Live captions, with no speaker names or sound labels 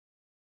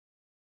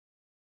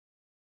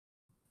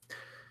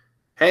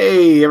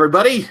Hey,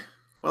 everybody.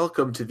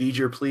 Welcome to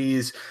V'ger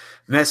Please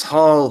Mess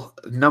Hall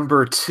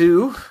number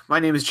 2. My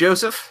name is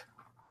Joseph.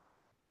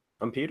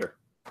 I'm Peter.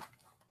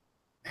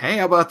 Hey,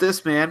 how about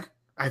this, man?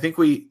 I think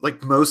we,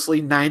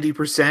 mostly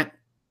 90%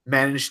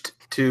 managed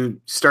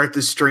to start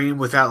the stream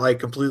without,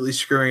 completely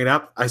screwing it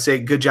up. I say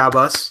good job,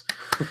 us.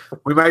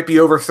 We might be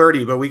over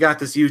 30, but we got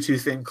this YouTube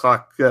thing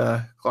clock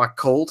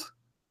cold.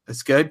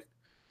 That's good.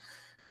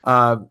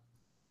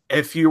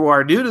 If you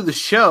are new to the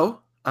show,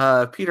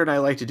 Peter and I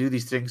like to do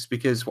these things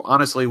because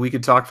honestly, we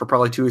could talk for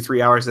probably 2 or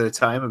 3 hours at a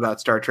time about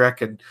Star Trek,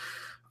 and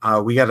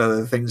we got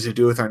other things to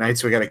do with our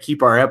nights. So we got to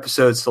keep our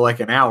episodes to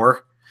an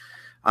hour,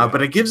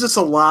 but it gives us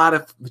a lot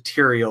of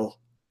material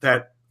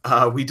that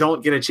we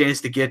don't get a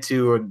chance to get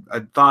to,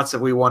 and thoughts that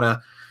we want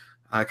to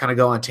kind of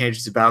go on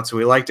tangents about. So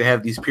we like to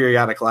have these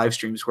periodic live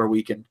streams where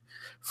we can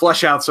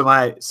flesh out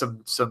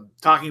some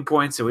talking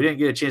points that we didn't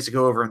get a chance to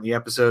go over in the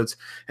episodes,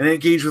 and then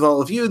engage with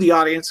all of you, the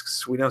audience,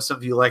 because we know some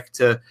of you like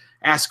to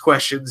ask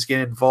questions, get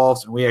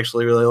involved, and we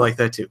actually really like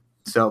that too.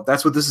 So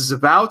that's what this is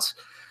about.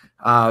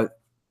 And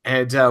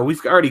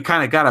we've already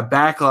kind of got a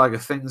backlog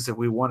of things that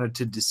we wanted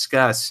to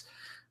discuss.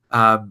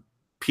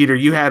 Peter,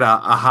 you had a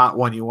hot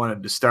one you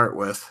wanted to start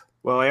with.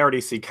 Well, I already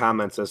see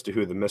comments as to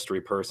who the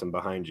mystery person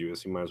behind you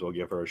is. You might as well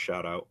give her a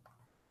shout out.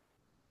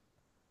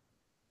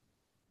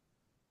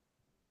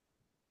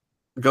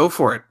 Go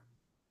for it.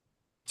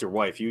 It's your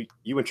wife. You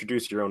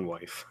introduced your own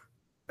wife.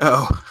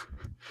 Oh,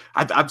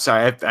 I'm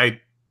sorry.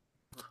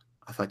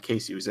 I thought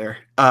Casey was there.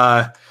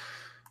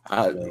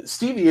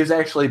 Stevie is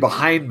actually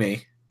behind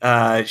me.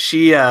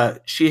 She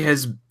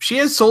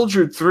has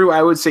soldiered through,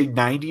 I would say,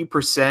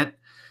 90%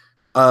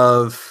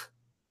 of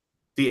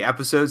the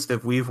episodes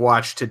that we've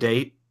watched to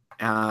date.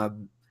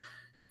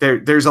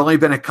 There's only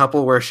been a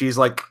couple where she's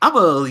like, I'm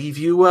gonna leave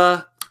you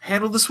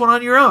handle this one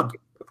on your own.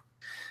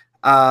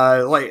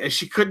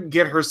 She couldn't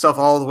get herself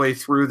all the way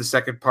through the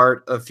second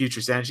part of Future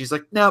Sound. She's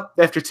like, nope.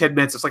 After 10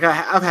 minutes, it's like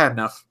I've had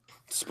enough.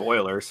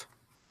 Spoilers.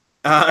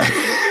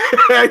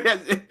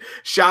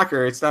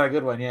 Shocker! It's not a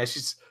good one. Yeah,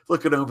 she's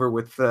looking over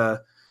with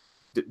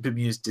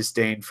bemused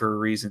disdain for a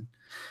reason.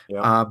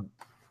 Yeah.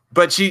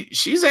 But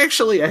she's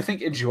actually, I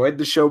think, enjoyed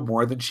the show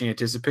more than she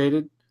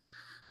anticipated.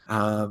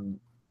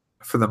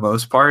 For the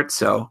most part,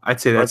 so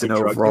I'd say that's an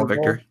overall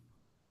victory.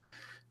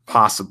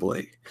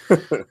 Possibly.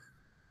 But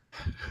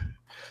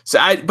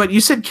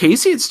you said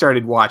Casey had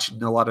started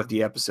watching a lot of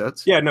the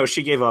episodes. Yeah, no,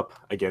 she gave up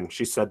again.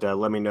 She said,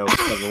 "Let me know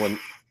when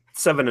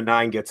 7 to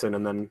 9 gets in,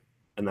 and then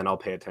I'll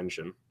pay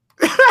attention."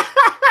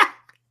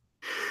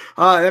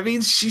 That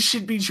means she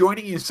should be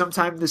joining you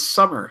sometime this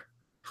summer.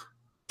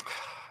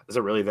 Is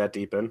it really that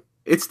deep in?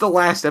 It's the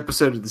last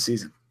episode of the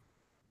season.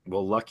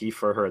 Well, lucky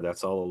for her,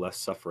 that's all the less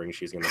suffering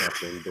she's going to have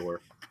to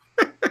endure.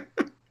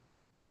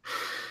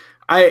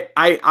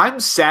 I'm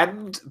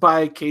saddened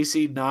by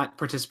Casey not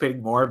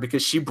participating more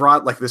because she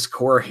brought this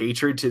core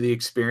hatred to the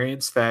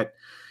experience that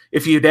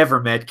if you'd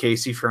ever met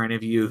Casey, for any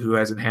of you who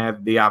hasn't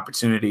had the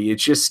opportunity,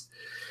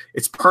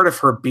 it's part of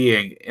her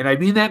being. And I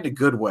mean that in a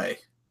good way.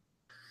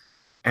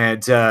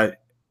 And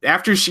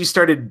after she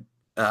started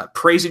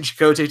praising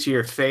Chakotay to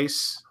your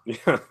face,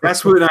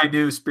 that's when I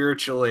knew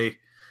spiritually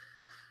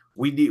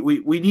we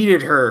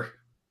needed her.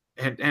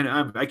 And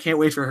I can't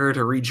wait for her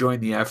to rejoin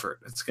the effort.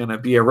 It's going to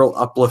be a real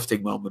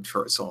uplifting moment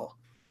for us all.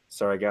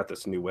 Sorry, I got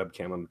this new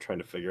webcam. I'm trying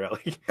to figure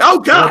out. Oh,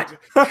 God!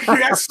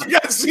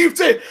 yes, you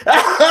did.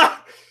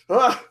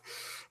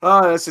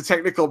 That's a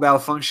technical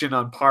malfunction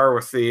on par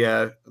with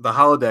the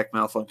holodeck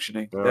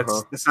malfunctioning.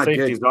 That's not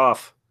Safety's good.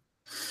 Off.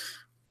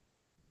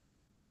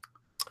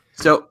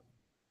 So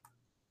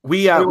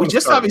we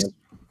just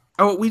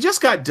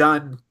got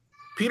done.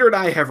 Peter and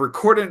I have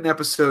recorded an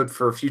episode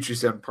for Future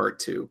 7 Part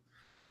 2.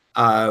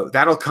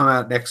 That'll come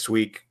out next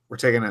week. We're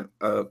taking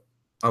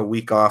a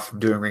week off from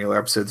doing regular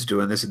episodes,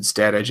 doing this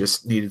instead. I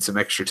just needed some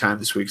extra time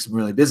this week. I'm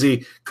really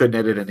busy. Couldn't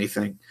edit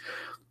anything.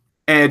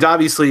 And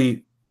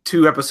obviously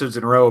 2 episodes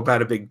in a row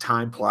about a big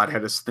time plot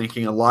had us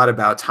thinking a lot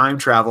about time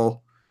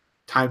travel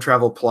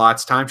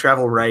plots, time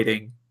travel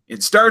writing in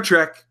Star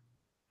Trek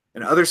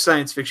and other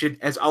science fiction.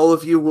 As all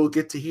of you will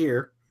get to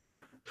hear,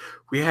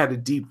 we had a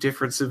deep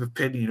difference of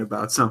opinion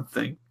about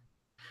something.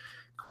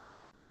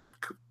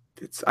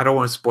 I don't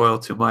want to spoil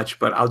too much,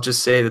 but I'll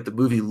just say that the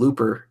movie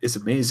Looper is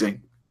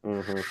amazing.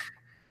 Mm-hmm.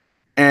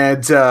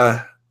 And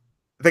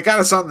they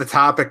got us on the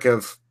topic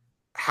of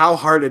how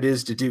hard it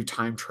is to do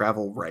time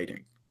travel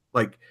writing.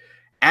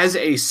 As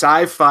a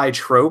sci-fi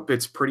trope,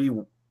 it's pretty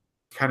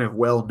kind of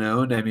well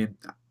known. I mean,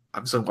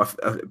 I'm saying a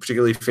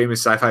particularly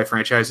famous sci-fi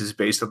franchise is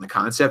based on the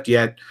concept,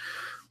 yet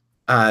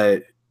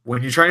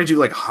when you're trying to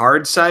do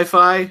hard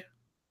sci-fi,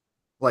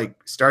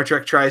 Star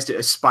Trek tries to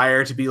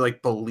aspire to be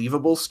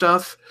believable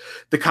stuff,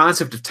 the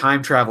concept of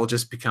time travel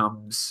just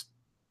becomes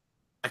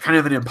a kind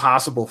of an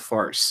impossible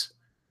farce.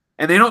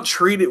 And they don't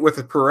treat it with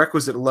a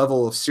prerequisite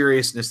level of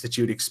seriousness that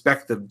you'd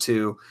expect them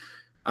to,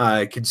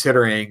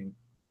 considering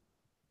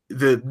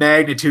the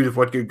magnitude of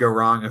what could go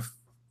wrong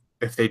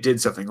if they did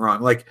something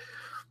wrong.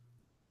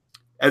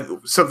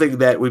 Something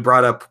that we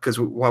brought up because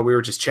while we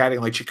were just chatting,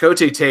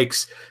 Chakotay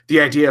takes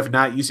the idea of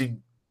not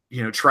using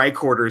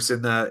tricorders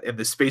in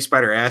the Space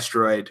Spider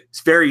asteroid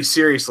very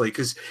seriously,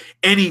 because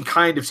any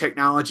kind of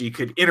technology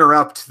could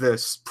interrupt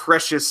this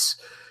precious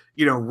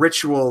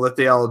ritual that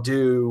they all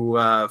do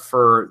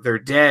for their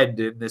dead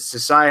in this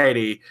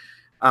society.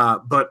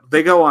 But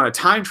they go on a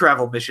time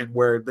travel mission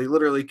where they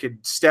literally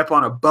could step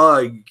on a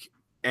bug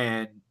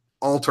and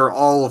alter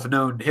all of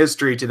known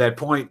history to that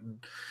point.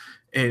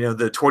 And,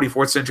 the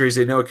 24th century, as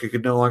they know it,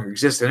 could no longer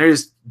exist, and they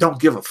just don't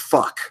give a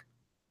fuck.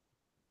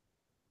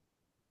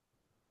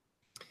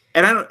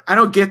 And I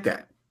don't get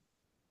that.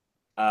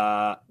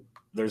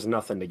 There's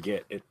nothing to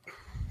get.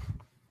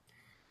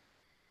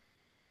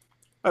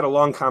 I had a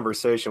long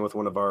conversation with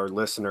one of our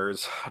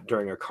listeners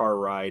during a car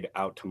ride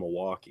out to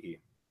Milwaukee.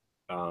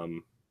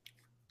 The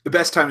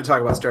best time to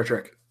talk about Star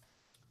Trek.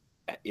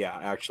 Yeah,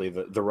 actually,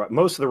 the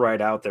most of the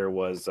ride out there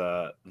was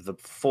the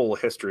full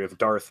history of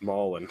Darth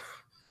Maul and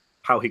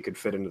how he could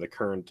fit into the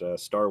current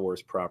Star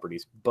Wars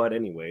properties. But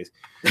anyways,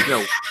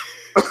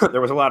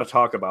 there was a lot of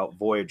talk about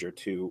Voyager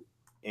too,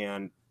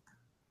 and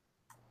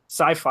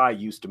sci-fi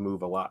used to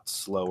move a lot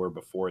slower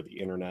before the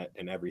internet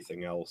and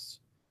everything else.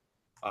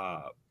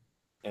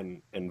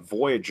 And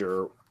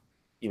Voyager,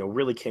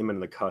 really came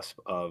into the cusp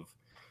of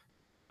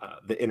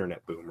the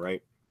internet boom,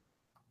 right?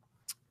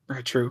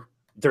 Right, true.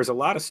 There's a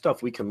lot of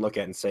stuff we can look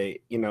at and say,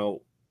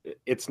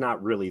 it's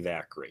not really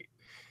that great,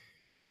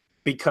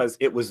 because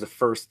it was the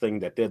first thing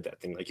that did that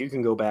thing. Like, you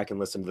can go back and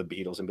listen to the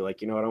Beatles and be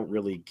like, I don't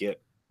really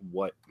get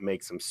what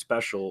makes them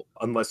special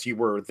unless you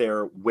were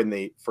there when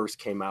they first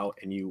came out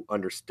and you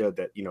understood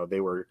that, they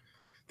were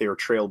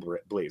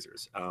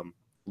trailblazers.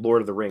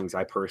 Lord of the Rings,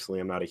 I personally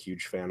am not a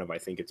huge fan of. I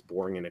think it's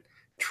boring and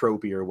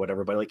tropey or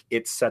whatever, but like,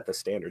 it set the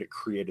standard. It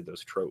created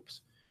those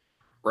tropes.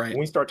 Right. When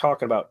we start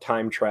talking about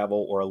time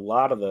travel, or a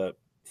lot of the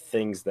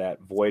things that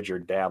Voyager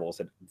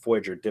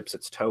dips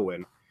its toe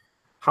in,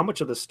 how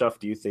much of this stuff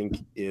do you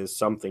think is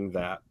something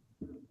that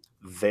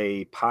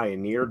they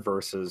pioneered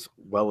versus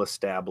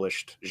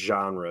well-established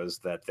genres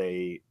that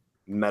they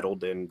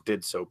meddled in,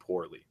 did so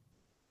poorly?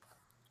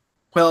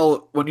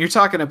 Well, when you're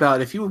talking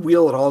about, if you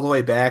wheel it all the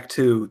way back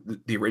to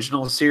the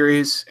original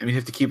series, you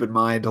have to keep in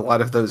mind a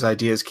lot of those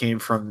ideas came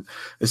from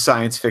the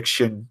science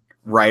fiction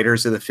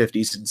writers of the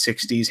 50s and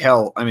 60s.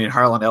 Hell,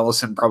 Harlan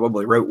Ellison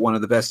probably wrote one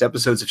of the best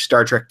episodes of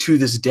Star Trek to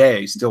this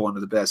day, still one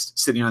of the best,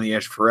 Sitting on the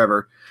Edge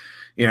Forever.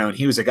 And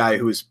he was a guy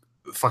who was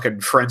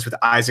fucking friends with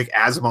Isaac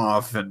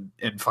Asimov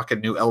and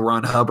fucking knew L.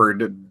 Ron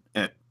Hubbard and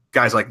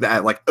guys like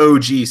that, like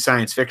OG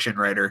science fiction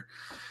writer.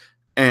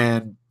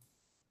 And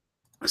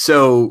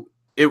so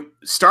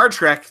Star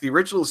Trek, the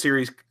original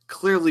series,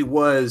 clearly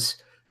was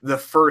the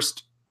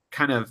first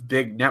kind of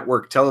big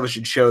network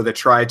television show that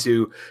tried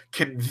to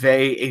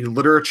convey a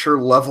literature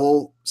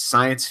level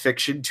science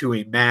fiction to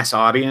a mass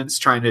audience,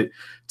 trying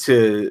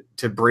to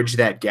bridge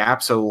that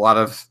gap. So a lot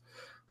of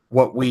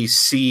what we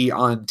see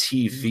on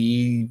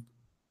TV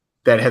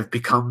that have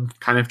become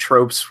kind of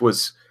tropes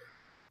was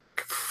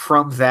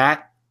from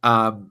that.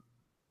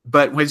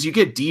 But as you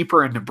get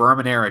deeper into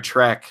Berman era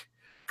Trek,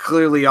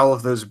 clearly all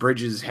of those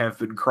bridges have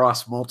been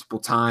crossed multiple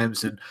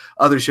times, and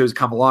other shows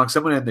come along.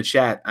 Someone in the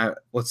chat,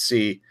 let's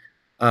see,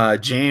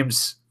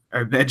 James,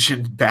 I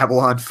mentioned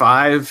Babylon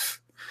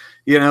 5,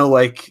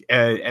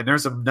 and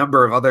there's a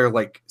number of other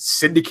like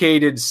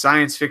syndicated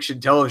science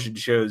fiction television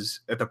shows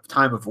at the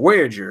time of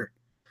Voyager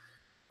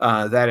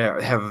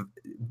that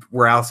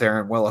were out there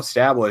and well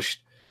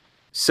established.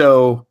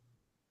 So,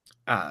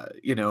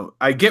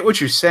 I get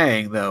what you're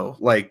saying though.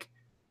 Like,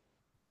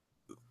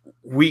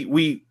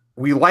 we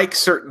like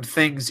certain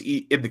things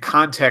in the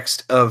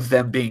context of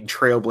them being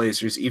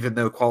trailblazers, even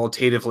though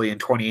qualitatively in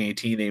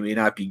 2018 they may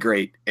not be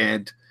great.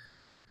 And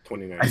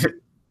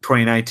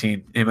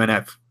 2019 it might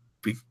not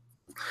be.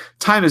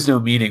 Time has no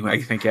meaning,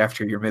 I think,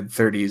 after your mid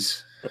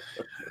 30s.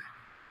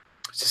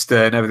 It's just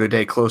another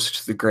day closer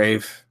to the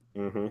grave.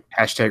 Mm-hmm.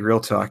 Hashtag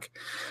real talk.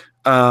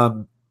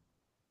 Well,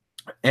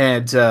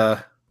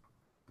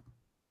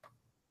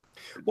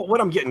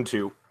 what I'm getting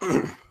to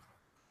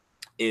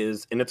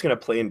is, and it's going to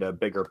play into a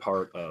bigger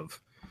part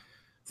of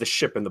the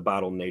ship in the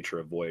bottle nature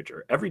of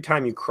Voyager. Every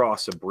time you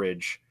cross a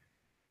bridge,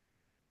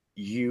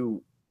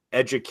 you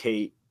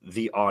educate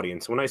the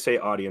audience. When I say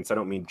audience, I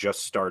don't mean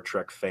just Star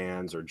Trek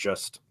fans or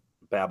just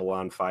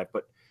Babylon 5,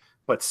 but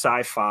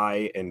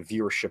sci-fi and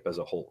viewership as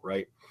a whole,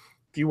 right?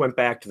 If you went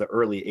back to the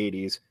early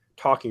 80s,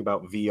 talking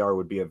about VR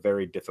would be a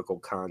very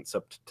difficult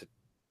concept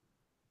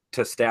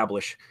to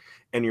establish.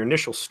 And your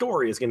initial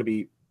story is going to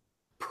be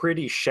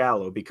pretty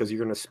shallow, because you're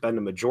going to spend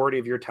a majority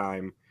of your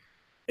time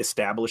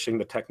establishing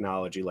the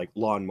technology, like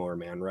Lawnmower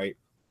Man, right?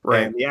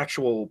 Right. And the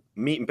actual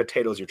meat and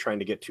potatoes you're trying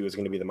to get to is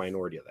going to be the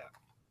minority of that.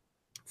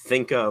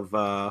 Think of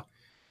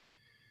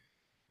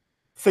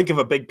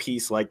a big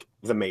piece like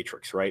The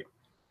Matrix, right?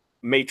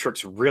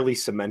 Matrix really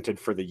cemented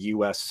for the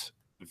US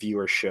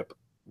viewership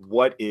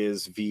what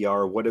is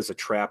VR, what is a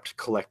trapped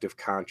collective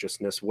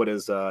consciousness, what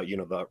is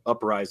the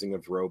uprising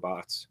of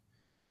robots.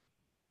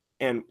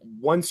 And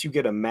once you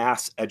get a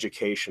mass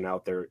education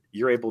out there,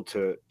 you're able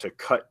to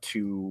cut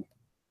to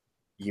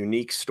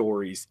unique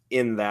stories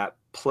in that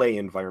play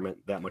environment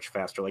that much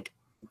faster. Like,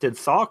 did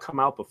Thaw come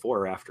out before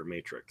or after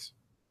Matrix?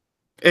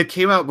 It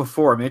came out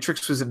before.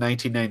 Matrix was in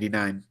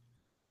 1999.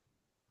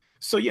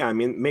 So yeah, I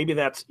mean, maybe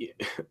that's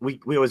we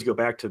always go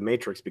back to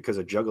Matrix because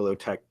of Juggalo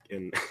tech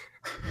and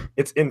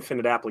its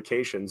infinite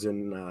applications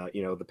in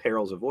the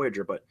perils of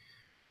Voyager. But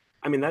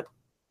I mean that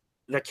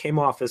came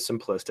off as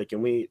simplistic,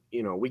 and we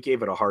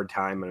gave it a hard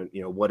time, and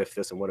what if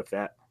this and what if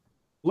that.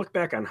 Look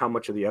back on how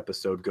much of the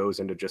episode goes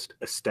into just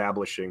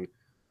establishing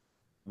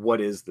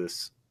what is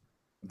this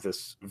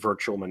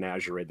virtual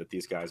menagerie that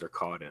these guys are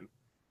caught in.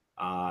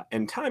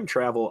 And time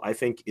travel, I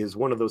think, is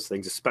one of those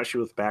things,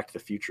 especially with Back to the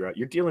Future.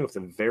 You're dealing with a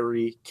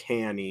very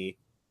canny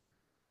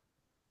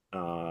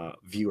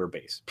viewer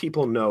base.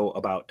 People know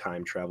about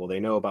time travel. They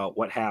know about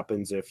what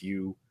happens if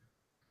you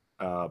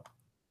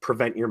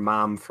prevent your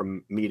mom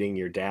from meeting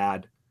your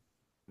dad.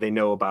 They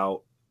know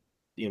about,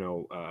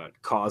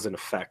 cause and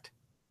effect.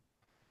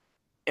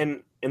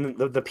 And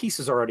the piece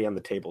is already on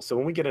the table. So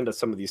when we get into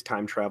some of these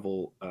time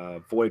travel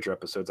Voyager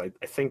episodes, I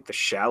think the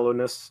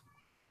shallowness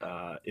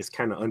is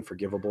kind of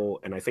unforgivable,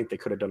 and I think they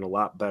could have done a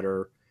lot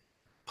better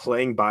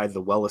playing by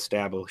the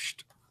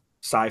well-established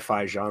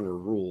sci-fi genre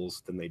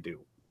rules than they do.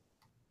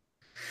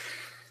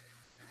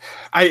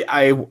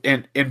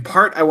 And in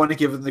part, I want to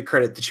give them the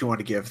credit that you want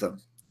to give them,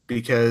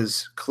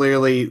 because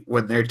clearly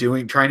when they're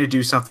trying to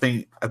do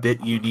something a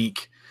bit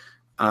unique,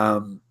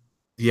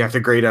 you have to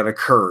grade out a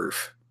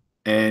curve.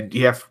 And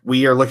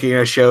we are looking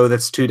at a show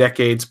that's 2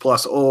 decades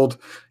plus old.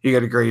 You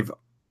got to grade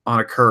on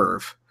a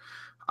curve.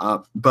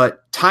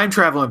 But time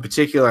travel in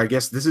particular, I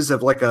guess this is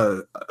one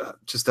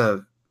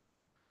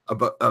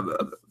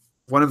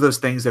of those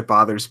things that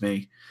bothers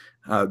me,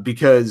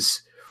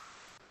 because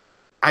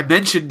I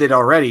mentioned it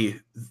already.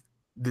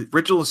 The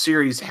original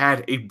series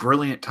had a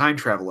brilliant time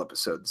travel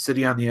episode,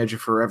 City on the Edge of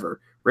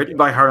Forever, written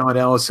by Harlan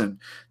Ellison,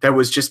 that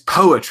was just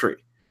poetry.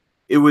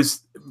 It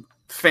was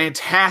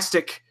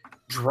fantastic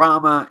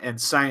drama and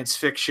science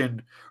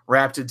fiction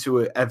wrapped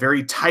into a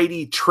very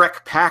tidy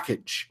Trek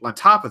package on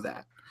top of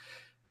that.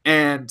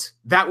 And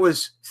that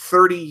was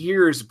 30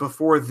 years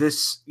before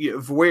this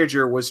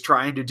Voyager was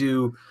trying to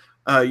do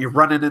you're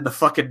running in the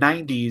fucking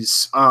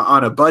 90s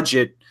on a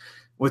budget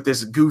with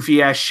this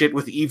goofy ass shit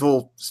with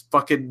evil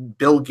fucking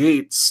Bill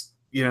Gates,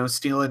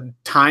 stealing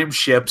time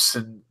ships.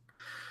 And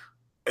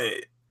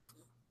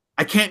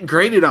I can't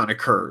grade it on a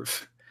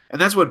curve.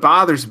 And that's what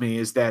bothers me,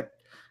 is that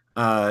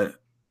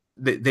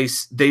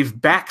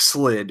they've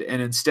backslid,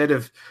 and instead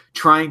of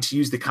trying to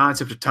use the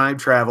concept of time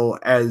travel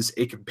as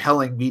a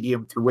compelling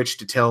medium through which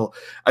to tell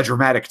a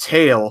dramatic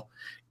tale,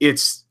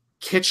 it's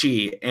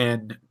kitschy,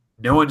 and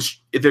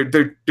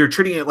they're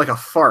treating it like a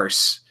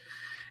farce.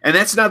 And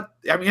that's not,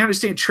 I mean, I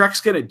understand Trek's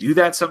going to do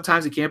that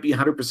sometimes. It can't be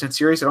 100%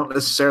 serious. I don't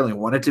necessarily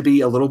want it to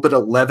be. A little bit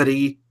of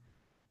levity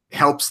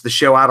helps the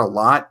show out a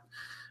lot.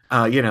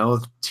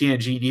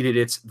 TNG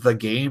needed The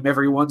Game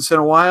every once in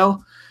a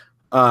while.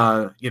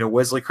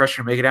 Wesley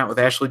Crusher making out with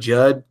Ashley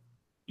Judd,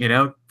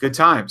 good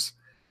times.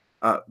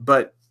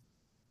 But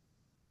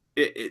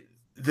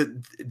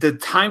the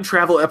time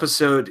travel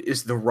episode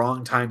is the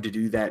wrong time to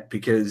do that,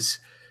 because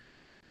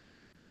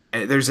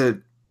there's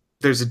a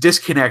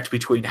disconnect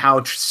between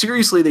how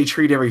seriously they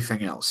treat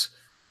everything else.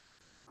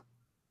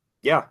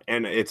 Yeah,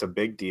 and it's a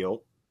big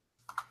deal.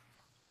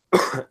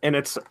 And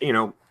it's,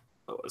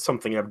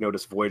 something I've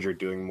noticed Voyager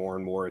doing more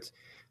and more.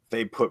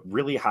 They put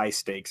really high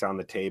stakes on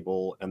the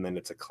table, and then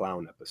it's a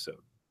clown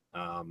episode.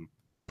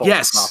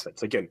 Yes.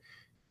 Profits. Again,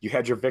 you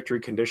had your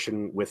victory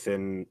condition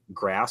within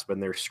grasp,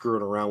 and they're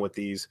screwing around with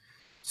these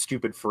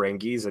stupid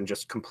Ferengis and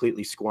just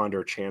completely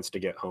squander a chance to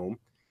get home.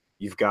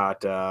 You've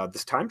got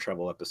this time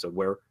travel episode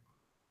where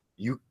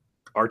you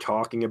are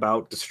talking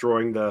about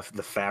destroying the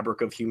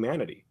fabric of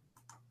humanity.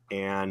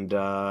 And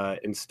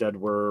instead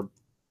we're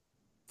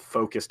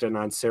focused in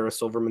on Sarah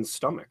Silverman's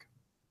stomach.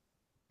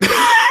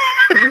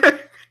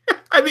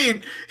 I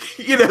mean,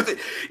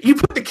 you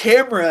put the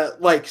camera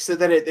so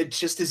that it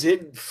just is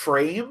in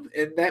frame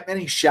in that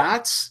many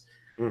shots.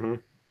 Mm-hmm.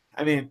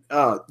 I mean,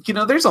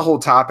 there's a whole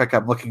topic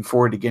I'm looking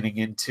forward to getting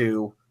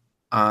into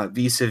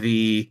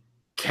vis-a-vis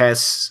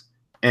Kes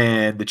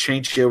and the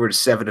changeover to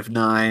 7 of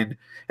 9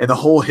 and the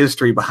whole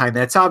history behind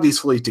that. It's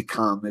obviously to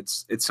come.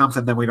 It's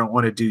something that we don't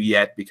want to do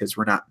yet because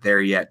we're not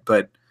there yet.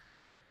 But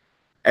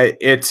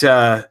if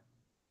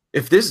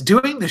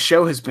doing the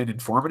show has been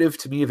informative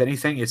to me, if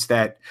anything, it's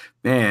that,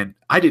 man,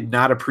 I did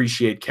not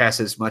appreciate Kes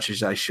as much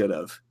as I should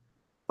have.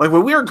 Like,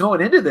 when we were going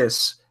into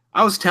this,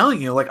 I was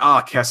telling you,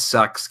 Kes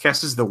sucks.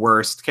 Kes is the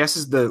worst. Kes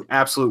is the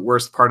absolute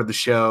worst part of the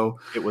show.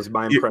 It was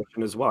my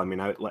impression as well. I mean,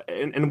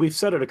 and we've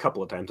said it a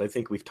couple of times. I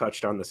think we've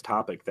touched on this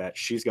topic that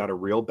she's got a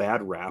real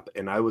bad rap,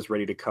 and I was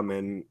ready to come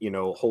in,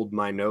 hold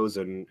my nose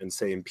and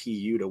say and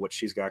PU to what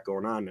she's got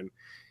going on. And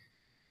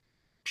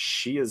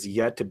she is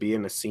yet to be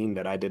in a scene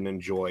that I didn't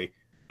enjoy,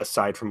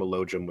 aside from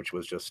Elogium, which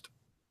was just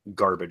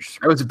garbage.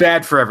 It was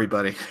bad for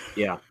everybody.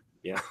 Yeah.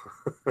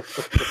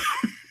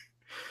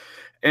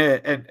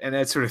 and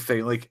that sort of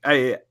thing. Like,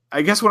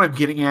 I guess what I'm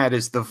getting at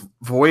is the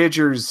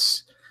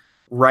Voyager's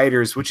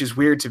writers, which is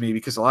weird to me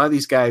because a lot of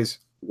these guys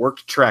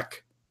worked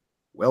Trek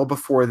well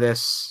before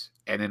this.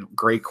 and in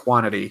great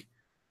quantity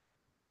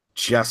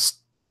just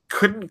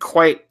couldn't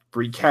quite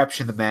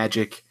recapture the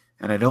magic,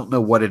 and I don't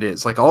know what it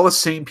is. Like, all the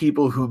same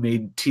people who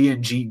made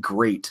TNG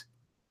great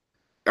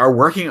are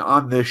working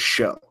on this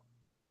show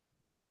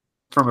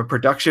from a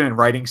production and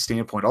writing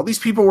standpoint. All these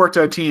people worked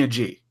on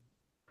TNG.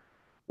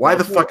 Why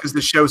the fuck is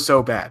the show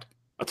so bad?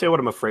 I'll tell you what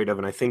I'm afraid of,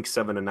 and I think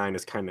 7 and 9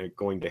 is kind of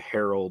going to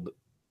herald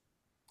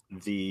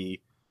the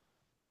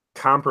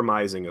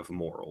compromising of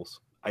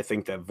morals. I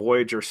think that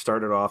Voyager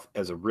started off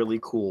as a really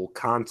cool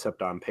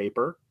concept on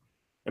paper.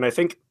 And I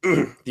think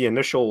the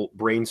initial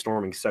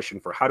brainstorming session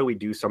for how do we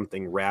do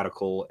something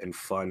radical and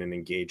fun and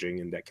engaging,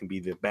 and that can be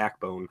the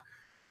backbone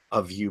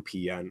of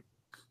UPN.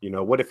 You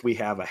know, what if we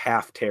have a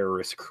half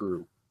terrorist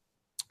crew?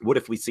 What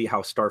if we see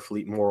how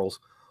Starfleet morals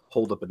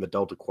hold up in the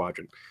Delta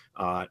Quadrant?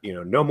 You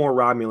know, no more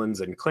Romulans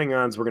and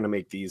Klingons. We're going to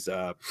make these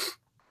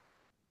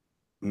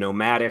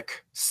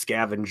nomadic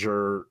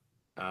scavenger,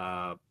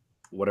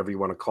 whatever you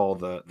want to call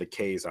the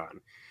Kazon,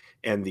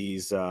 and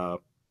these,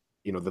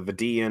 you know, the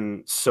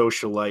Vidian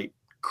socialite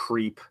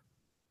creep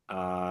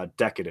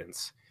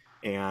decadence,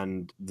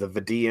 and the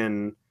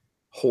Vidian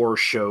horror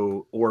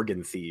show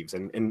organ thieves,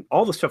 and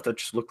all the stuff that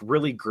just looked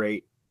really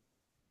great.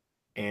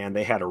 And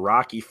they had a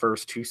rocky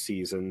first 2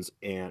 seasons,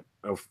 and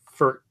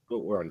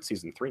we're on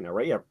season 3 now,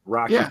 right? Yeah,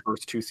 rocky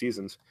first 2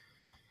 seasons.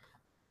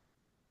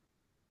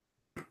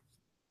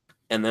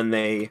 And then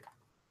they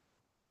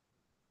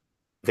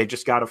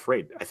just got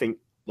afraid. I think,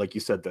 like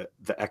you said, the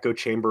echo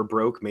chamber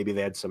broke. Maybe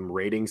they had some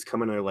ratings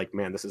coming, and they're like,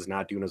 man, this is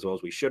not doing as well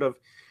as we should have.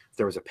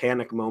 There was a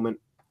panic moment,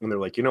 and they're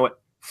like, you know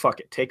what? Fuck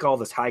it. Take all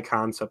this high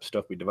concept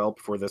stuff we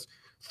developed for this,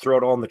 throw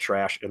it all in the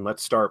trash, and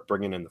let's start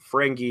bringing in the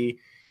Ferengi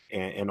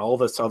and all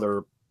this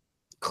other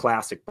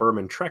classic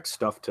Berman Trek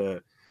stuff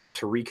to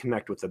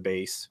reconnect with the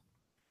base.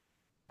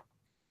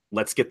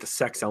 Let's get the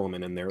sex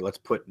element in there. Let's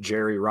put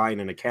Jerry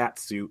Ryan in a cat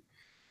suit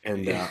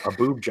and a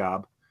boob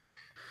job.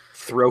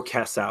 Throw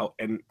Kes out,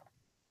 and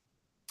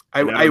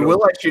I will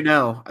let you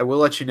know. I will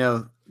let you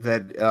know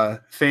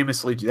that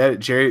famously,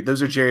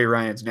 those are Jerry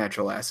Ryan's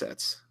natural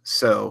assets.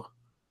 So,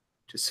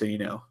 just so you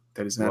know,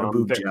 that is not a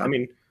boob job. I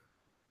mean,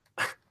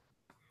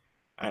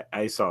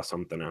 I saw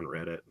something on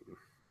Reddit.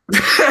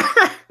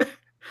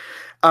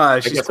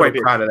 She's quite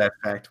proud of that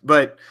fact.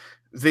 But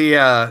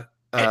the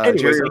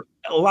anyways,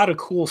 a lot of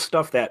cool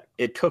stuff that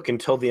it took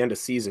until the end of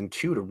season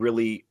 2 to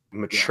really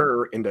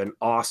mature into an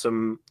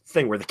awesome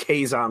thing where the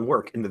Kazon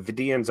work and the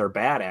Vidians are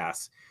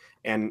badass.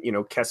 And, you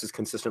know, Kes is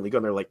consistently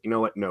going. They're like, you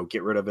know what? No,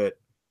 get rid of it.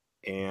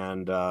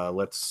 And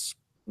let's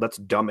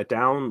dumb it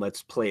down.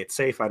 Let's play it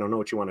safe. I don't know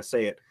what you want to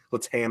say it.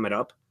 Let's ham it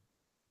up.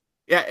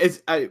 Yeah,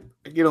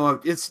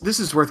 this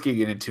is worth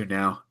getting into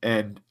now.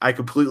 And I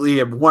completely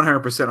am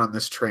 100% on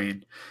this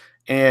train.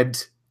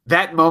 And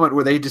that moment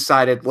where they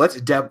decided, let's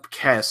dump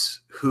Kes,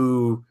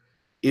 who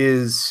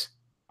is,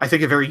 I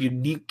think, a very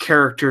unique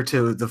character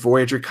to the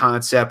Voyager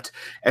concept,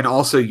 and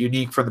also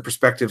unique from the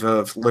perspective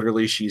of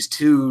literally she's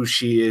 2.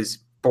 She is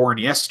born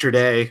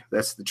yesterday.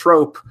 That's the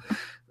trope.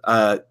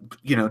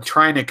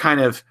 Trying to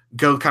kind of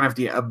go kind of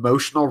the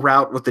emotional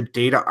route with the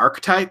Data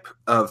archetype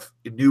of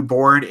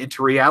newborn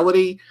into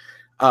reality.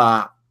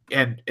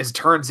 And as it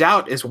turns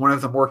out, is one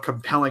of the more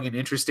compelling and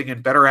interesting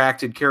and better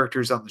acted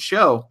characters on the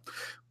show.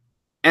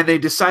 And they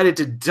decided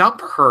to dump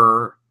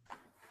her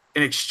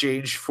in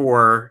exchange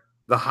for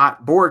the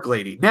hot Borg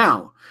lady.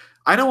 Now,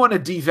 I don't want to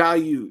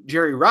devalue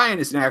Jerry Ryan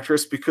as an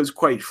actress because,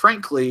 quite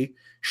frankly,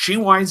 she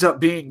winds up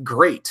being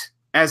great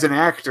as an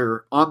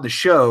actor on the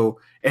show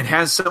and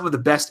has some of the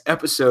best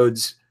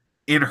episodes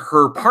in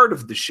her part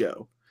of the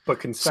show.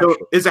 But so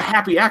it's a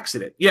happy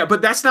accident. Yeah,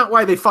 but that's not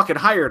why they fucking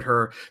hired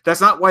her.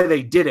 That's not why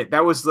they did it.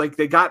 That was like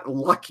they got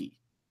lucky.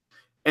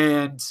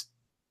 And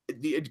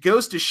it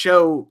goes to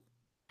show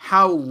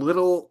how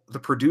little the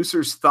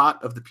producers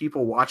thought of the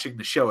people watching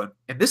the show.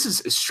 And this is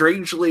a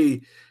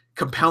strangely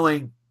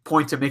compelling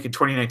point to make in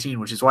 2019,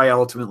 which is why I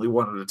ultimately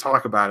wanted to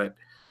talk about it,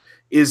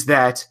 is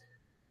that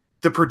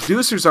the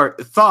producers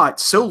thought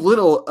so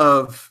little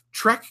of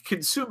Trek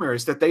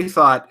consumers that they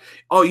thought,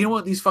 oh, you know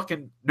what these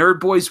fucking nerd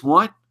boys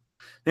want?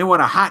 They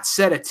want a hot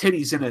set of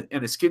titties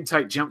in a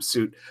skin-tight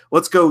jumpsuit.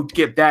 Let's go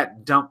get that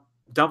and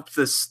dump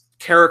this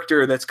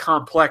character that's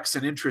complex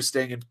and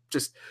interesting, and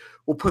just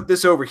we'll put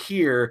this over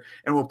here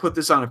and we'll put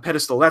this on a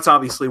pedestal. That's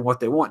obviously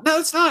what they want. No,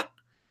 it's not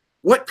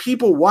what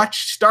people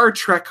watch Star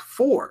Trek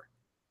for.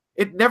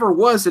 It never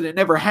was, and it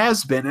never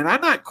has been. And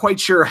I'm not quite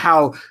sure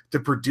how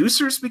the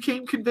producers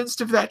became convinced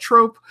of that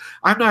trope.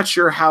 I'm not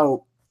sure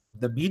how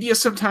the media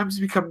sometimes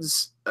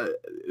becomes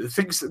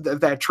thinks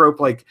that trope.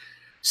 Like,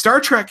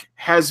 Star Trek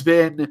has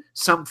been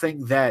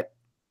something that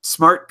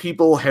smart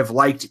people have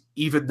liked,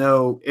 even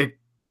though it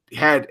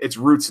had its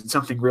roots in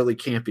something really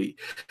campy.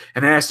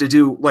 And it has to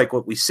do, like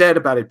what we said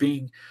about it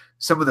being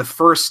some of the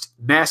first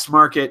mass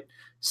market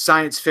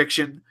science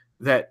fiction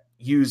that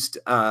used,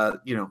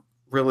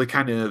 really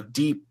kind of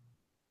deep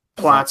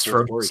plots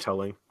from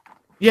storytelling.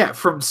 Yeah,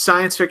 from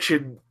science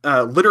fiction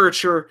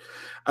literature.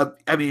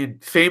 I mean,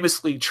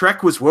 famously,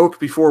 Trek was woke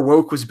before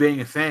woke was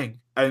being a thing.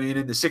 I mean,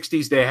 in the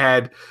 '60s, they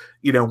had,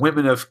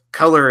 women of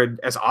color and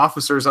as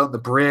officers on the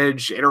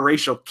bridge,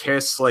 interracial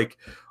kiss, like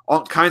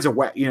all kinds of,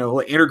 like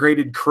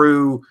integrated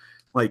crew.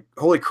 Like,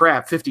 holy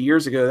crap! 50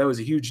 years ago, that was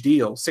a huge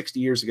deal. 60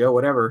 years ago,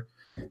 whatever,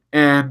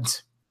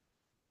 and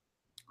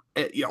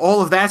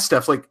all of that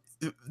stuff. Like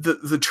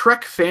the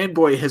Trek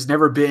fanboy has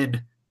never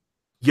been,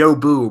 yo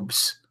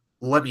boobs,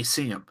 let me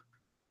see them,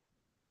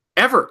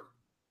 ever.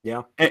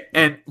 Yeah.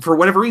 And for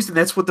whatever reason,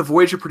 that's what the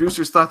Voyager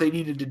producers thought they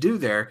needed to do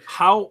there.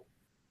 How,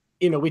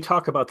 we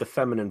talk about the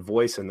feminine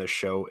voice in this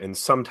show, and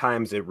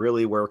sometimes it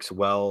really works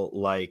well,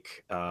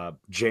 like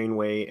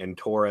Janeway and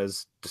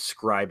Torres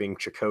describing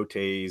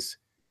Chakotay's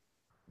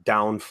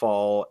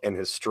downfall and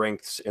his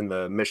strengths in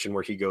the mission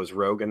where he goes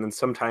rogue, and then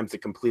sometimes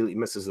it completely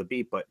misses the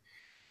beat, but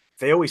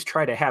they always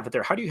try to have it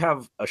there. How do you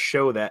have a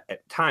show that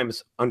at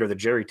times under the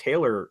Jerry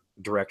Taylor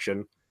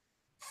direction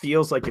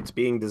feels like it's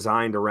being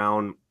designed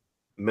around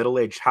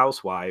middle-aged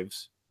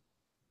housewives,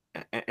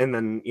 and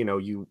then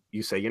you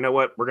say, you know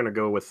what, we're going to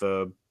go with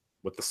the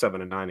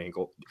 7 and 9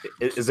 angle?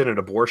 Is it an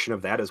abortion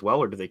of that as well,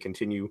 or do they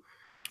continue?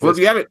 Well,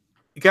 you got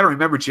to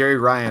remember Jerry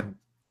Ryan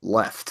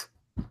left.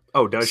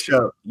 Oh, does she?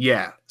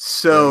 Yeah.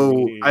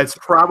 So it's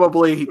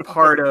probably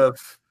part of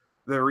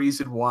the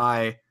reason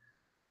why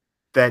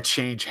that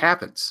change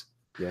happens.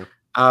 Yeah.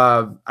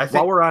 I think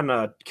while we're on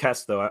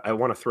Kes, though, I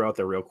want to throw out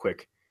there real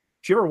quick.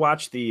 Did you ever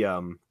watch the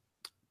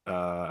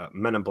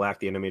Men in Black,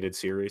 the animated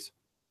series?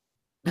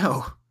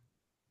 No.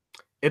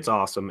 It's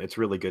awesome. It's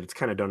really good. It's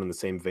kind of done in the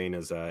same vein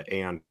as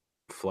Aeon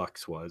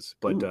Flux was.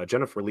 But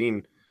Jennifer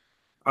Lean,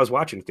 I was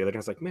watching it the other day. I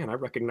was like, man, I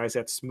recognize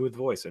that smooth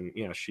voice. And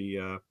yeah,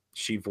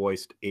 she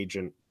voiced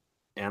Agent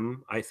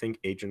M, I think.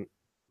 I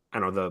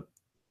don't know,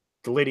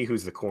 the lady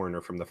who's the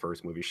coroner from the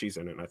first movie. She's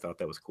in it, and I thought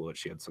that was cool that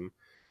she had some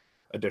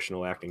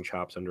additional acting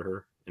chops under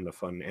her in the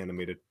fun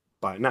animated.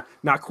 But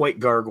not quite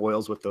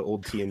gargoyles with the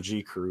old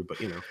TNG crew, but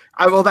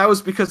well, that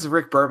was because of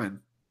Rick Berman.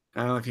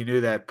 I don't know if you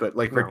knew that, but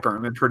Rick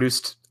Berman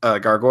produced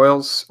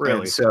Gargoyles,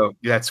 really. And so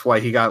that's why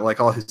he got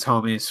all his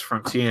homies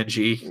from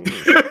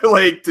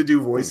TNG, to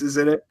do voices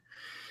in it.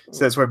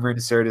 So that's why Marina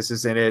Sirtis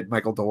is in it,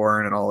 Michael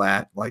Dorn, and all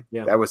that.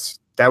 That was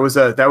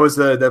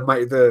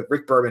the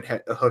Rick Berman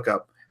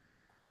hookup.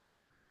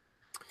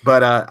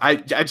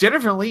 But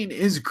Jennifer Lean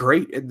is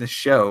great in the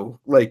show.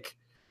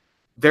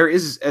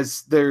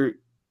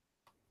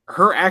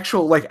 Her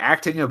actual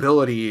acting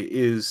ability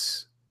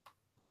is,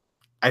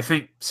 I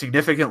think,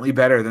 significantly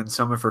better than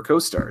some of her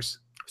co-stars.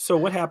 So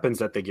what happens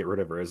that they get rid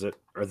of her?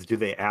 Or do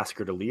they ask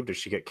her to leave? Does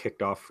she get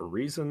kicked off for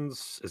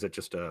reasons? Is it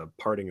just a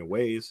parting of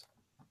ways?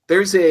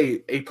 There's a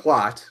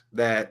plot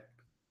that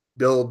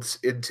builds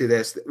into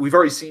this. We've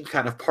already seen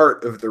kind of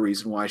part of the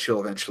reason why she'll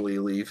eventually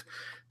leave.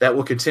 That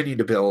will continue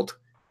to build,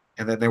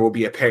 and then there will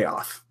be a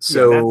payoff.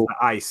 So that's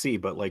I see,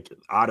 but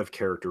out of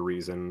character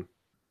reason,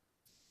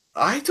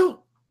 I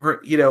don't.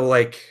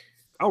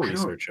 I'll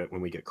research it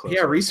when we get closer.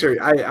 Yeah, research.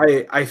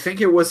 I think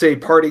it was a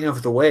parting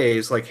of the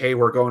ways. Hey,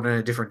 we're going in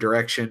a different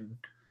direction.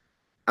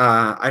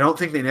 I don't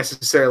think they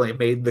necessarily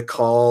made the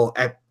call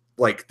at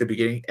the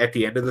beginning, at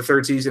the end of the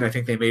third season. I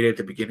think they made it at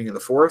the beginning of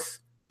the fourth.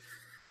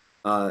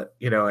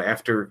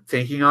 After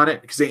thinking on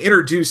it, because they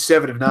introduced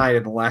 7 and 9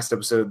 in the last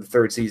episode of the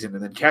third season,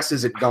 and then Kes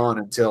isn't gone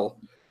until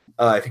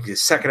I think the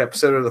second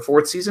episode of the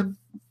fourth season.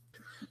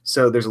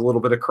 So there's a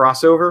little bit of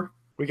crossover.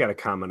 We got a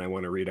comment I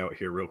want to read out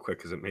here real quick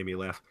because it made me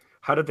laugh.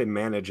 How did they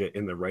manage it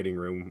in the writing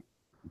room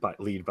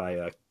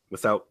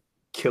without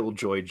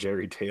Killjoy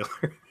Jerry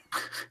Taylor?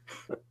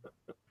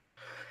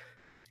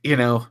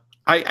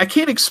 I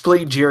can't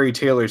explain Jerry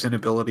Taylor's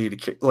inability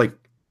to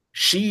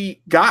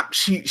she got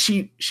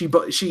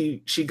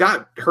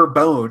her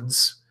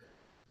bones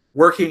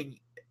working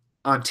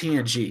on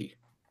TNG,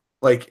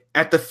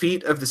 at the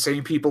feet of the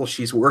same people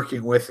she's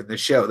working with in the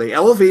show. They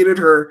elevated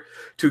her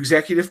to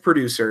executive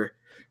producer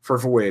for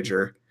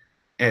Voyager.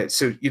 And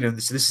so,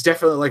 this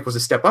definitely was a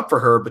step up for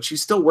her, but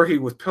she's still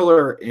working with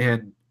Piller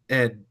and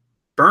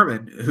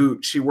Berman,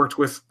 who she worked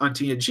with on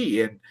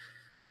TNG. And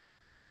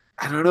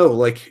I don't know,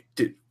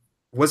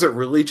 was it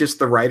really just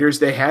the writers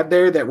they had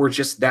there that were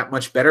just that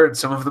much better? And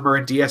some of them are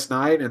in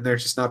DS9 and they're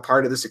just not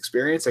part of this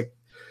experience.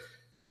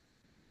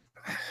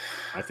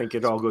 I think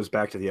it all goes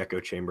back to the echo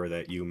chamber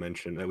that you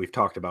mentioned, that we've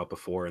talked about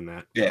before, and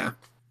that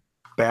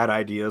bad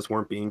ideas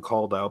weren't being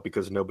called out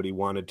because nobody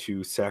wanted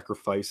to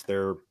sacrifice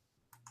their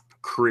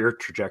career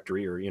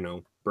trajectory or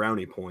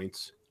brownie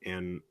points,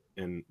 and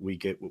we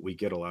get what we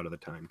get a lot of the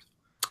times.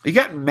 You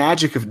got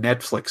magic of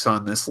Netflix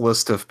on this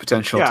list of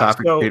potential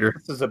topics, Peter.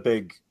 This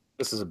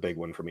is a big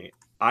one for me.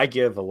 I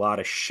give a lot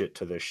of shit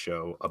to this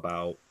show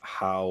about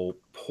how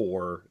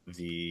poor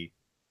the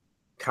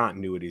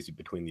continuity is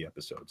between the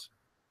episodes,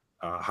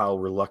 how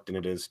reluctant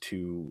it is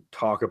to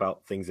talk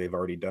about things they've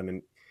already done,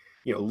 and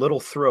little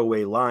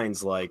throwaway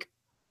lines like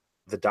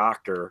the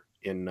Doctor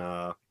in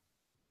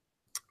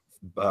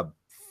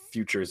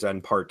Future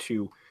Zen Part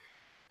 2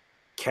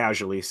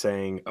 casually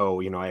saying,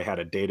 oh, I had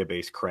a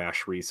database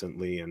crash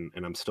recently and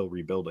I'm still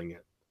rebuilding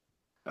it.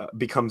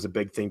 becomes a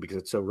big thing because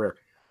it's so rare.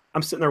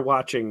 I'm sitting there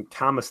watching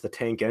Thomas the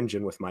Tank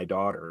Engine with my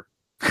daughter,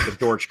 the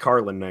George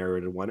Carlin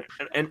narrated one,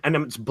 and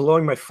it's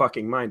blowing my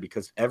fucking mind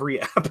because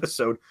every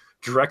episode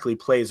directly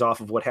plays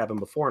off of what happened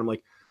before. I'm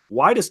like,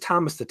 why does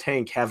Thomas the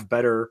Tank have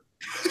better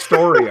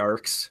story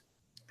arcs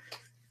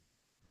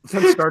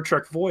than Star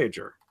Trek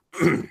Voyager?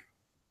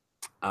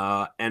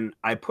 And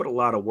I put a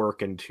lot of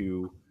work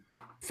into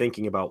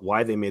thinking about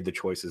why they made the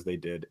choices they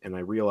did, and I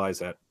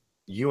realized that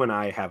you and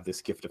I have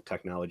this gift of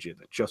technology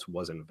that just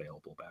wasn't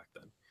available back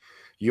then.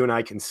 You and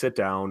I can sit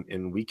down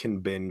and we can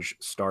binge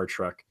Star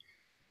Trek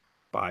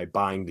by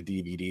buying the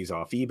DVDs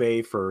off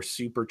eBay for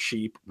super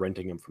cheap,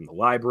 renting them from the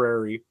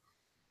library.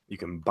 You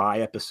can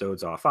buy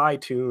episodes off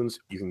iTunes.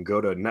 You can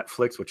go to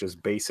Netflix, which is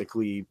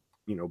basically,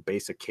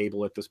 basic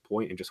cable at this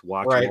point, and just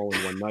watch them all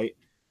in one night.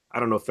 I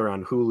don't know if they're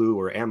on Hulu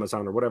or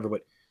Amazon or whatever,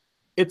 but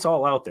it's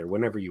all out there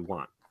whenever you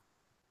want.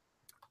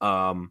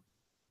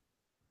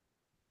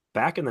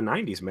 Back in the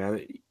 90s,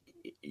 man,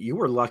 you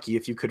were lucky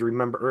if you could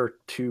remember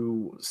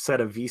to set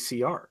a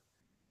VCR.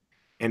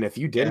 And if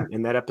you didn't,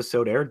 and that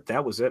episode aired,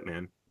 that was it,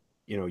 man.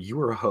 You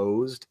were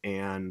hosed,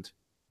 and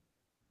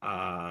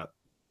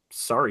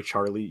sorry,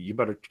 Charlie, you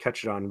better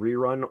catch it on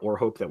rerun or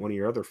hope that one of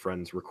your other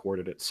friends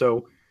recorded it.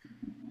 So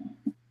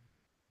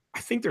I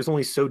think there's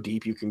only so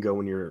deep you can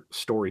go in your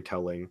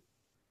storytelling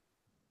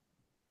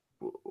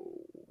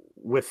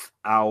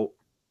without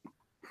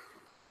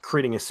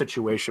creating a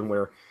situation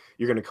where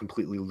you're going to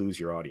completely lose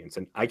your audience.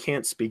 And I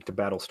can't speak to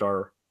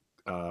Battlestar.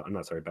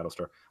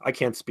 I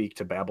can't speak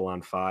to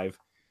Babylon 5,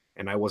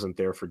 and I wasn't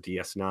there for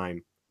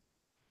DS9.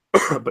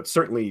 But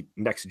certainly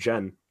Next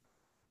Gen,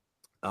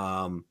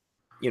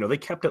 they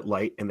kept it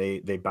light and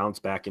they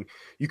bounced back, and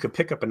you could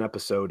pick up an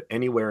episode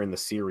anywhere in the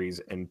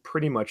series and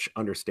pretty much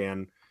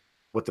understand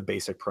what the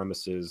basic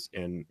premise is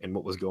and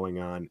what was going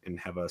on and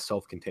have a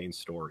self-contained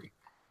story.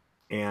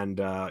 And,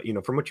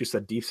 from what you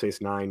said, Deep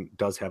Space Nine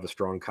does have a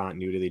strong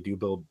continuity. They do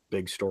build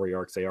big story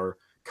arcs. They are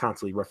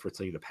constantly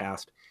referencing the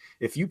past.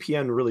 If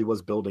UPN really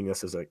was building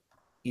this as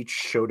each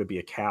show to be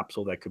a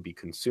capsule that could be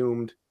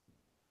consumed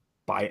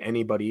by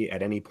anybody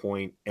at any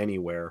point,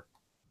 anywhere,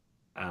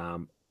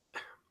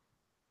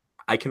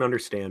 I can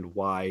understand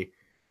why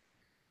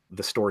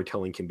the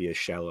storytelling can be as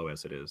shallow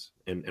as it is.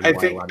 And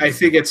I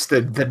think it's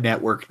the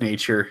network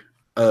nature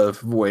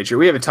of Voyager.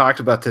 We haven't talked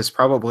about this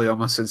probably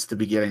almost since the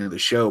beginning of the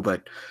show,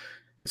 but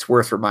it's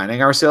worth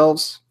reminding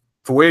ourselves.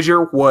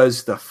 Voyager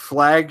was the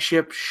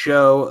flagship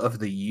show of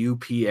the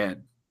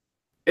UPN,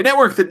 a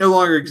network that no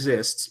longer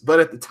exists, but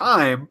at the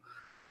time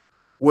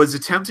was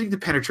attempting to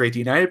penetrate. The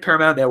United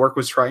Paramount Network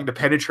was trying to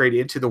penetrate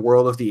into the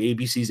world of the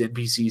ABCs,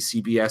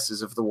 NBCs,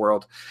 CBSs of the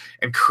world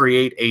and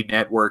create a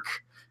network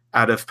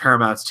out of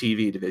Paramount's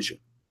TV division.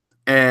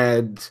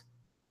 And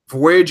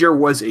Voyager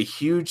was a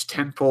huge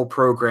tentpole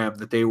program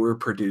that they were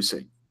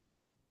producing.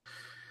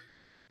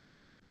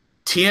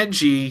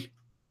 TNG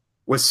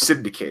was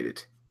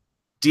syndicated.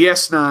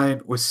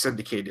 DS9 was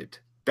syndicated.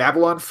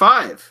 Babylon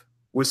 5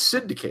 was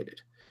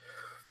syndicated.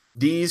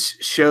 These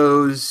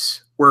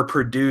shows were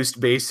produced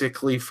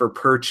basically for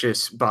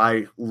purchase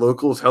by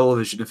local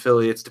television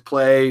affiliates to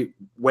play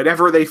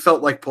whenever they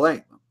felt like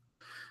playing them.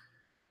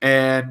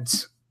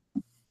 And,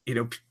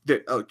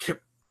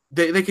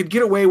 they could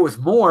get away with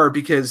more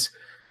because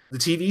the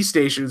TV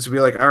stations would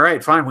be like, all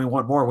right, fine, we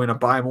want more. We're going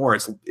to buy more.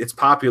 It's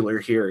popular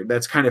here.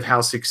 That's kind of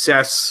how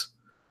success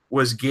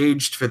was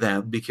gauged for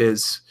them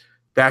because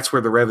that's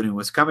where the revenue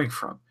was coming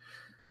from.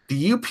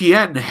 The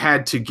UPN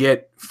had to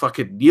get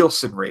fucking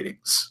Nielsen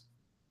ratings.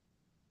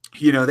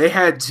 They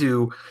had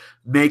to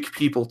make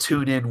people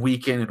tune in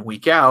and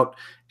week out,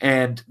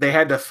 and they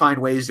had to find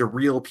ways to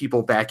reel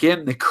people back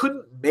in. They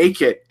couldn't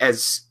make it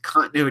as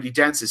continuity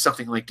dense as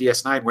something like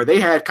DS9, where they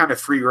had kind of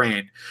free reign.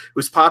 It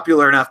was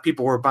popular enough,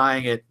 people were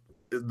buying it.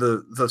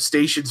 The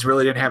stations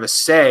really didn't have a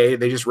say.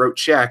 They just wrote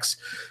checks.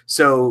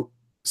 So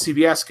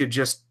CBS could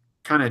just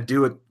kind of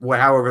do it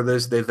however it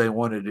is they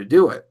wanted to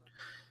do it.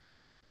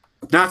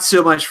 Not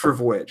so much for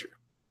Voyager.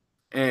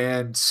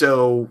 And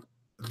so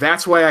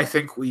that's why I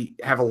think we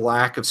have a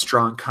lack of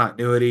strong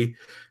continuity.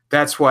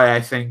 That's why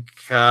I think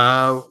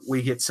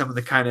we get some of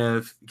the kind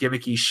of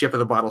gimmicky ship of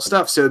the bottle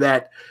stuff so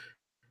that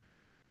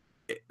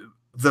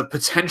the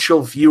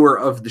potential viewer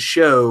of the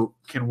show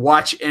can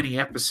watch any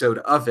episode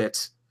of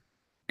it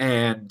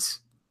and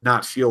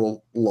not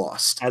feel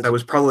lost. That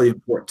was probably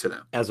important to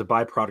them. As a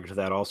byproduct of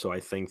that also, I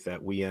think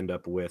that we end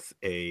up with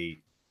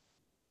a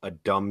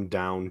dumbed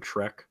down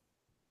Trek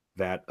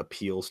that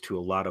appeals to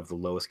a lot of the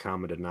lowest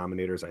common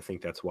denominators. I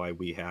think that's why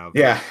we have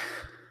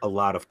a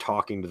lot of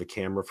talking to the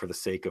camera for the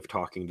sake of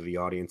talking to the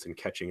audience and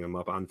catching them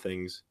up on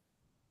things.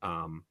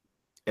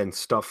 And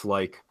stuff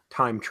like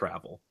time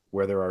travel,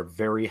 where there are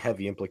very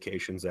heavy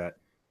implications that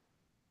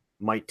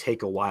might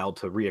take a while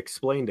to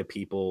re-explain to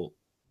people.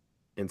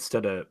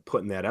 Instead of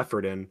putting that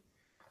effort in,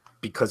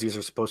 because these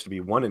are supposed to be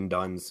one and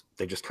dones,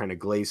 they just kind of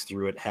glaze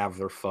through it, have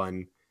their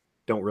fun,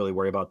 don't really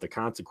worry about the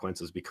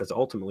consequences, because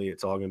ultimately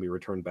it's all going to be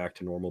returned back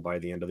to normal by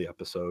the end of the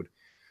episode.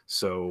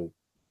 So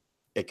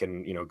it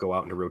can, you know, go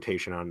out into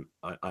rotation on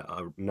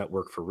a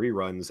network for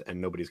reruns and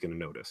nobody's going to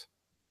notice.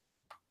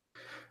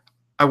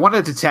 I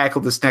wanted to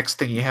tackle this next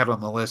thing you had on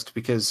the list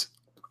because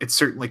it's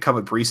certainly come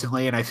up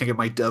recently, and I think it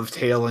might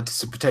dovetail into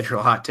some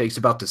potential hot takes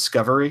about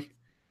Discovery.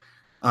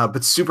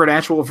 But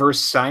supernatural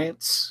versus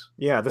science.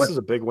 Yeah, this is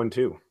a big one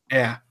too.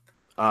 Yeah.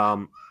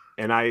 And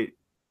I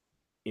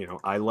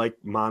like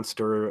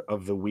Monster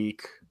of the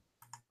Week.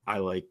 I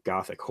like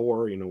Gothic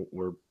horror. You know,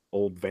 we're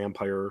old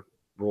vampire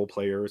role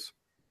players.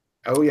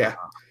 Oh yeah.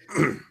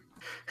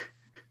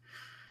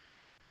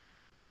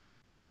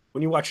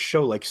 When you watch a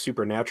show like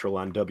Supernatural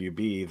on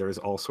WB, there's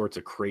all sorts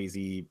of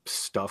crazy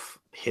stuff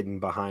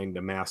hidden behind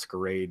a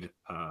masquerade,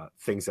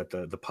 things that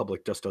the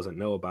public just doesn't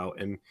know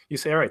about. And you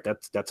say, all right,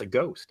 that's a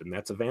ghost, and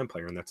that's a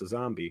vampire, and that's a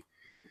zombie.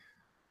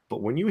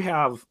 But when you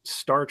have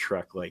Star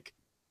Trek, like,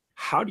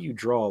 how do you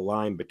draw a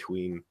line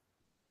between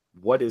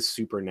what is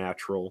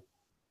supernatural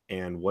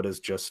and what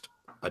is just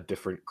a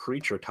different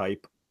creature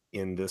type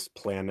in this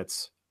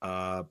planet's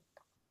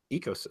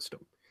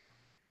ecosystem?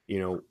 You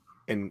know,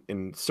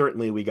 and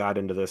certainly we got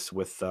into this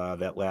with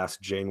that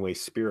last Janeway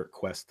Spirit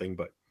Quest thing,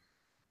 but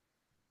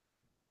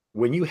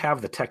when you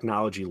have the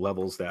technology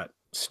levels that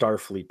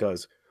Starfleet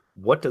does,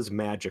 what does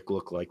magic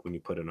look like when you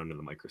put it under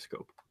the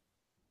microscope?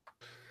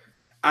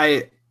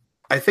 I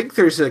think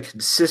there's a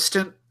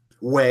consistent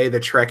way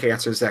that Trek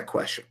answers that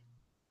question.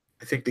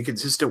 I think the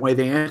consistent way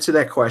they answer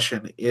that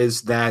question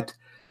is that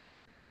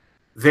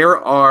there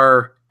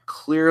are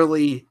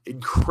clearly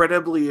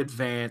incredibly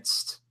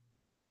advanced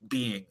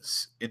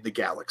beings in the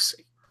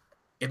galaxy,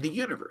 in the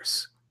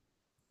universe,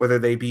 whether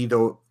they be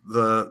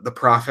the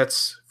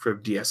prophets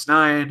from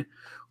DS9,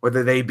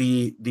 whether they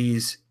be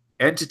these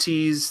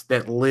entities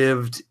that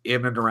lived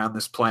in and around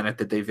this planet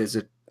that they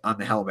visit on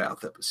the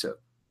Hellmouth episode.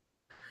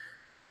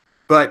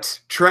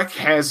 But Trek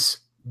has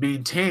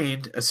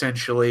maintained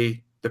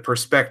essentially the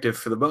perspective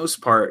for the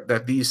most part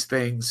that these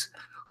things,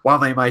 while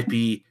they might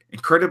be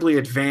incredibly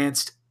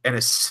advanced and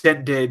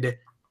ascended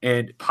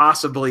and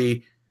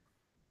possibly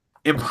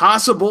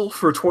impossible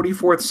for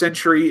 24th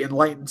century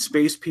enlightened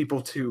space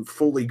people to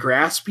fully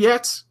grasp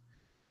yet,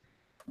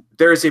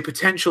 there is a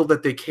potential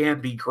that they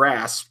can be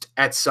grasped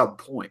at some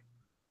point.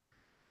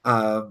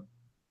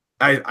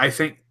 I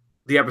think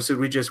the episode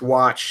we just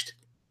watched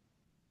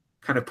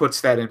kind of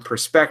puts that in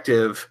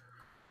perspective,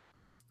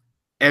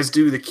 as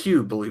do the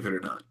Cube, believe it or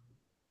not.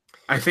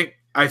 I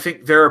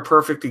think they're a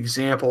perfect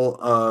example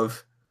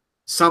of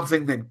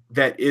something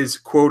that is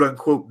quote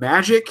unquote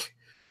magic,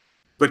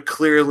 but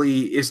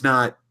clearly is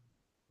not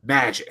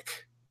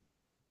magic.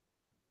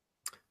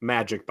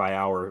 Magic by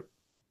our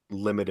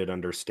limited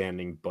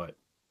understanding, but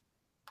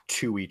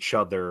to each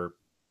other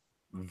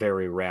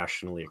very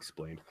rationally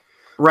explained.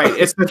 Right.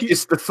 It's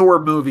the Thor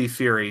movie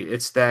theory.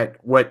 It's that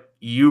what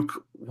you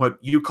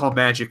call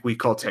magic, we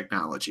call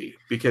technology,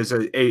 because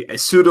a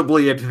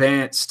suitably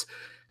advanced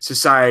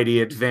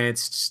society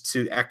advanced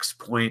to X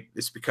point,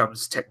 this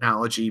becomes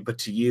technology, but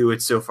to you,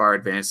 it's so far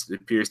advanced it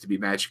appears to be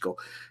magical.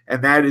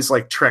 And that is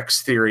like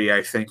Trek's theory,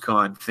 I think,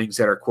 on things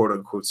that are quote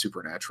unquote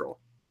supernatural.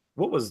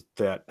 What was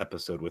that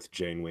episode with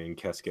Janeway and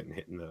Kes getting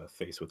hit in the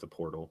face with a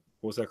portal?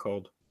 What was that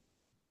called?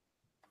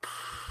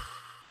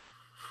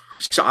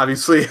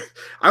 Obviously,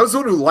 I was the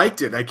one who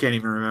liked it. I can't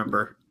even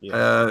remember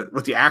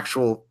what the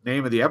actual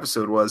name of the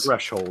episode was.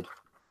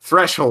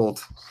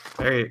 Threshold.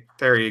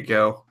 There you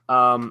go.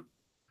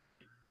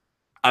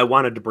 I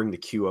wanted to bring the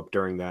Q up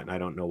during that, and I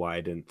don't know why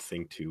I didn't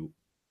think to,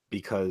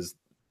 because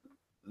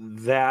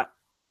that,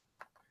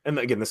 and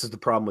again, this is the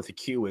problem with the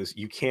Q, is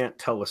you can't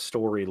tell a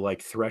story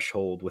like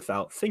Threshold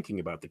without thinking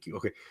about the Q.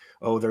 Okay,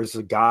 oh, there's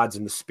the gods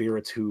and the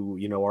spirits who,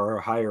 you know, are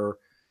a higher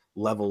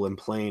level and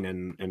plane,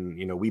 and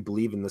you know, we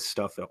believe in this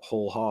stuff at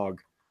whole hog,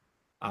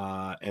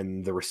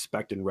 and the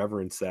respect and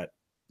reverence that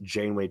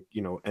Janeway,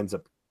 you know, ends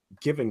up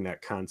giving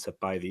that concept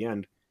by the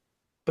end.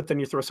 But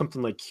then you throw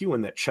something like Q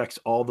in that checks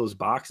all those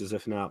boxes,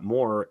 if not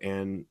more,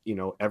 and you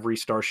know, every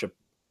starship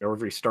or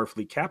every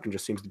Starfleet captain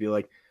just seems to be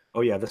like,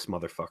 oh yeah, this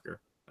motherfucker,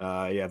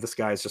 yeah, this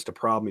guy is just a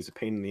problem, he's a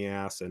pain in the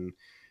ass, and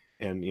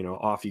you know,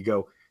 off you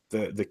go.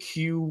 The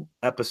Q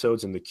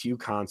episodes and the Q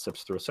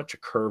concepts throw such a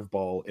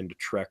curveball into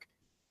Trek,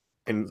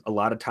 and a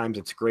lot of times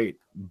it's great,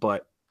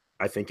 but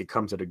I think it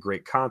comes at a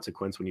great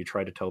consequence when you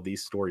try to tell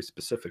these stories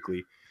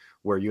specifically,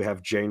 where you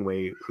have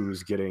Janeway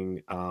who's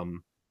getting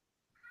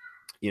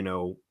you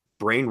know,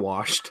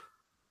 brainwashed.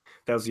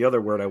 That was the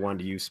other word I wanted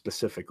to use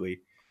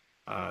specifically.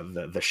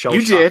 The shell.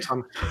 You did.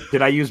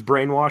 Did I use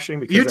brainwashing?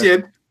 Because you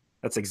did.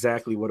 That's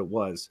exactly what it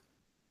was.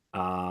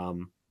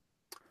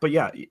 But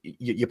yeah,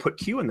 you put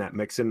Q in that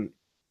mix, and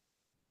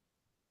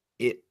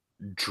it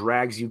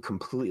drags you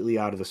completely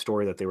out of the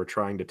story that they were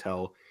trying to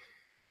tell.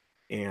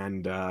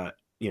 And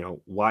you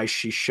know, why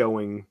she's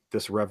showing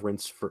this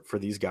reverence for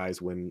these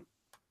guys when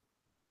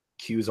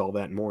Q's all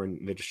that and more,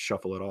 and they just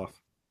shuffle it off.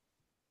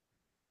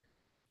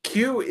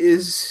 Q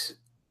is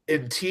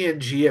in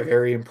TNG a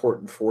very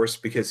important force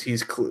because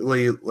he's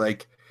clearly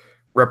like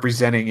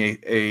representing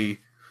a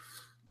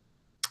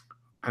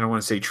I don't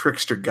want to say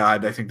trickster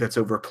god. I think that's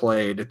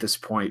overplayed at this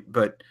point,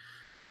 but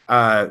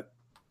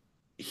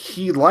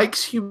he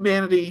likes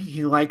humanity,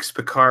 he likes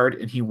Picard,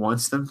 and he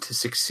wants them to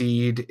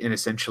succeed in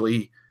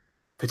essentially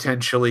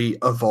potentially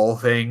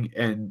evolving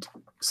and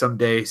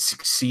someday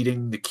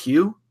succeeding the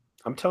Q.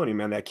 I'm telling you,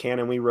 man, that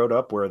canon we wrote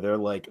up where they're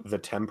like the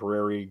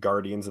temporary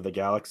guardians of the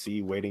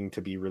galaxy waiting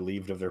to be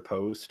relieved of their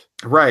post.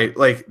 Right.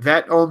 Like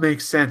that all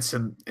makes sense.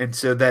 And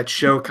so that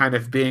show kind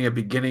of being a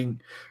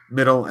beginning,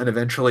 middle, and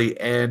eventually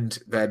end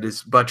that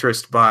is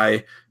buttressed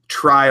by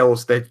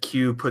trials that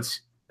Q puts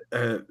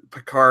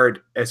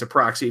Picard as a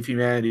proxy of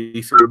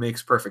humanity through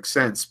makes perfect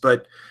sense.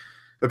 But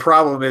the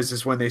problem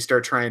is when they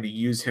start trying to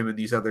use him in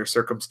these other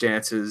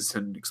circumstances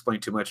and explain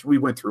too much. We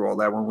went through all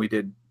that when we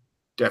did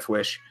Death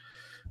Wish.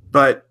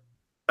 But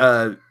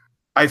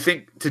I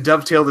think to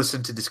dovetail this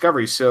into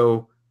Discovery,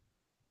 so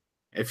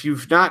if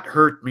you've not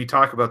heard me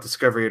talk about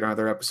Discovery in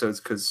other episodes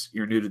because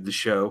you're new to the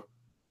show,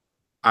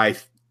 I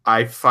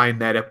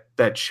find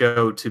that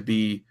show to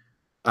be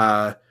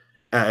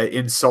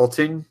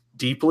insulting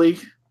deeply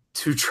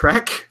to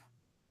Trek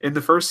in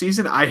the first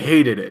season. I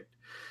hated it.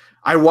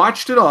 I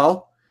watched it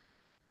all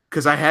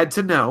because I had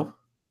to know,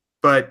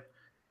 but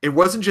it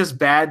wasn't just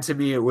bad to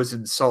me, it was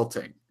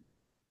insulting.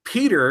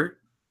 Peter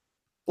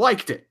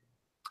liked it.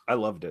 I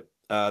loved it.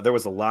 There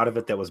was a lot of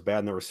it that was bad,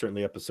 and there were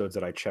certainly episodes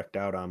that I checked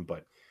out on,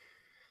 but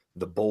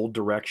the bold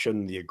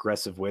direction, the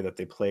aggressive way that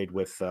they played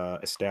with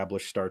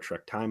established Star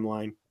Trek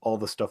timeline, all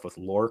the stuff with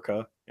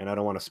Lorca, and I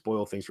don't want to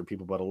spoil things for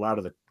people, but a lot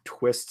of the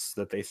twists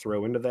that they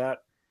throw into that,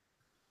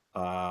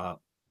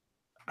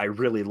 I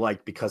really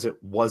liked because it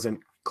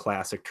wasn't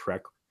classic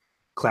Trek.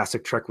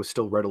 Classic Trek was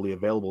still readily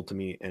available to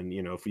me, and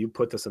if you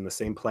put this in the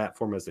same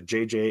platform as the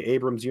J.J.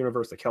 Abrams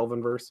universe, the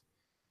Kelvinverse,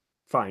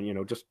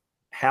 fine, just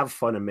have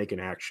fun and make an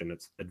action.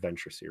 It's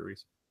adventure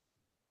series.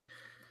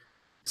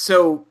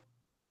 So,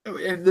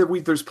 and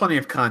there's plenty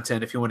of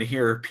content if you want to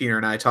hear Peter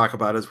and I talk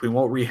about it. We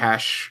won't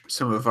rehash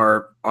some of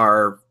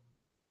our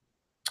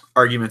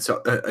arguments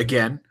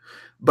again,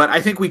 but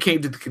I think we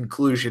came to the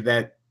conclusion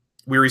that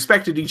we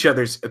respected each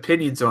other's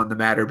opinions on the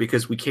matter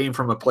because we came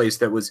from a place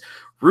that was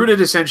rooted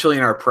essentially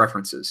in our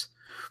preferences.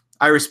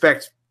 I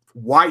respect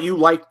why you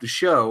liked the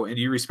show, and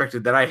you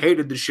respected that I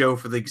hated the show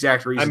for the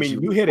exact reason. I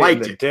mean, you hit it in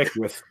the dick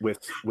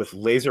with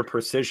laser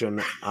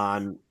precision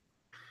on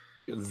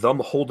them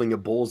holding a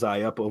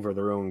bullseye up over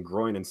their own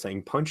groin and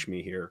saying, "Punch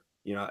me here."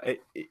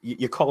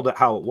 You called it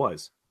how it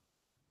was.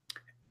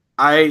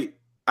 I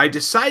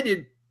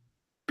decided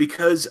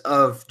because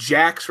of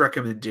Jack's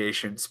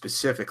recommendation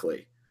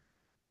specifically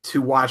to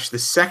watch the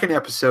second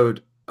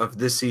episode of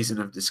this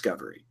season of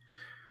Discovery.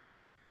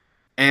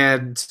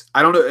 And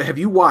I don't know, have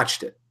you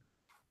watched it?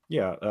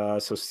 Yeah,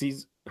 so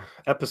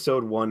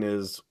episode 1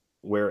 is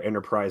where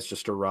Enterprise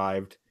just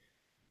arrived,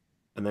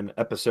 and then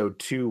episode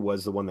 2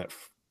 was the one that,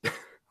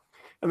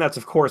 and that's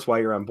of course why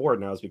you're on board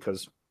now, is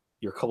because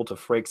your cult of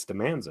Frakes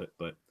demands it.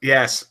 But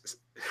yes,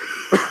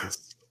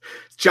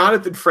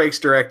 Jonathan Frakes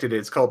directed it.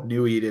 It's called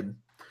New Eden.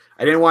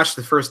 I didn't watch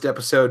the first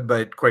episode,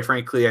 but quite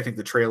frankly, I think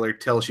the trailer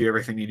tells you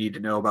everything you need to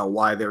know about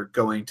why they're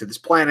going to this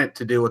planet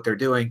to do what they're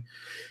doing.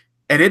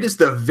 And it is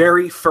the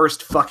very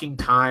first fucking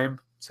time,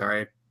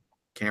 sorry,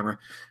 camera,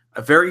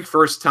 a very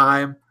first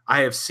time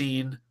I have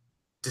seen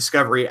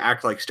Discovery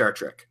act like Star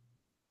Trek.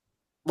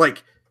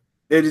 Like,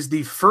 it is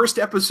the first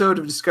episode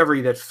of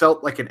Discovery that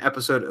felt like an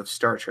episode of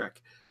Star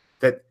Trek.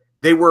 That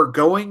they were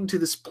going to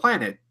this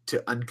planet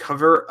to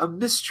uncover a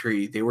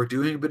mystery. They were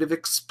doing a bit of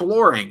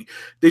exploring.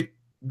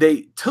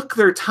 They took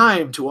their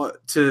time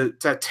to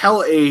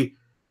tell a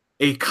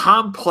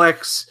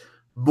complex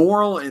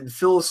moral and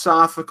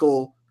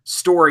philosophical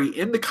story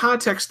in the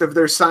context of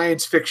their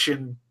science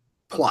fiction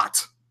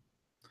plot.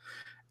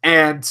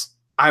 And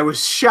I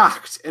was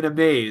shocked and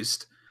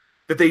amazed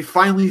that they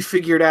finally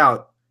figured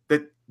out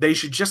that they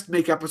should just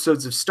make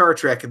episodes of Star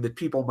Trek and that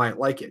people might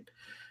like it.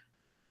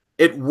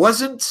 It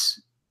wasn't...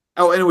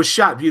 Oh, and it was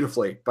shot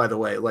beautifully, by the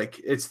way. Like,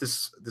 it's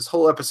this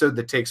whole episode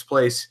that takes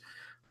place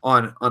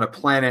on a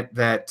planet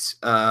that,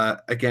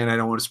 again, I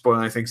don't want to spoil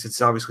anything since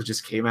it obviously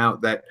just came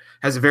out, that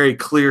has a very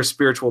clear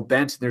spiritual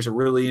bent. And there's a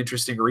really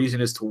interesting reason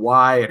as to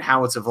why and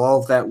how it's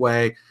evolved that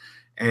way.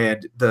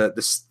 And the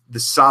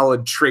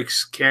solid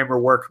Tricks camera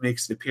work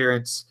makes an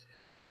appearance.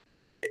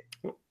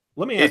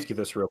 Let me ask you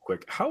this real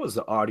quick. How has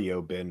the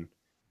audio been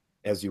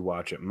as you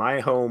watch it? My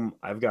home,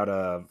 I've got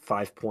a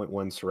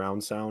 5.1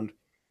 surround sound.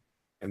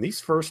 And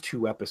these first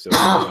 2 episodes,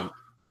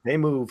 they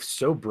move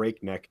so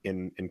breakneck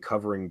in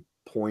covering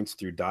points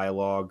through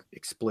dialogue,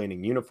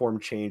 explaining uniform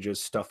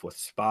changes, stuff with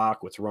Spock,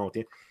 what's wrong with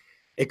it.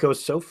 It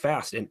goes so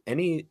fast, and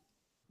any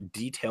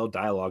detailed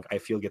dialogue I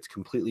feel gets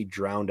completely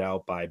drowned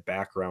out by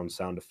background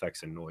sound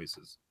effects and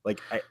noises.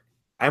 Like I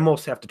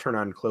almost have to turn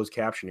on closed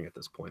captioning at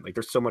this point. Like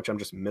there's so much I'm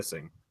just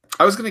missing.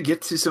 I was going to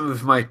get to some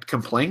of my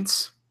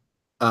complaints.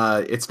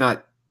 It's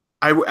not.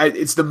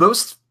 It's the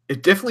most.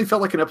 It definitely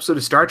felt like an episode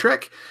of Star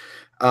Trek,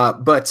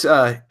 but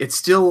it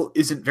still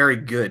isn't very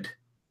good.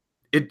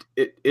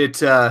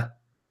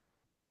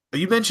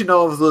 You mentioned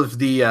all of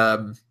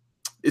the.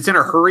 It's in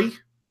a hurry.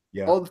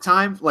 Yeah. all the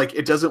time. Like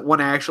it doesn't want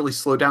to actually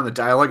slow down the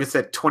dialogue. It's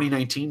that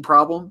 2019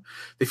 problem.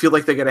 They feel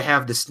like they got to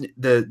have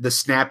the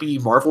snappy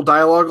Marvel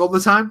dialogue all the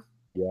time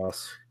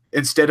Yes.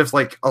 instead of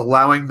like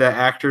allowing the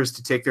actors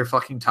to take their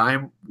fucking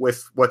time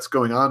with what's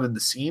going on in the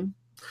scene.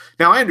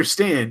 Now I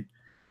understand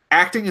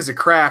acting as a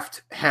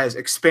craft has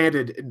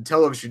expanded in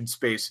television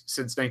space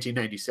since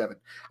 1997.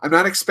 I'm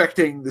not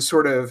expecting the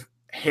sort of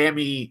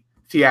hammy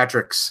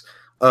theatrics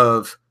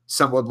of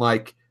someone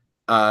like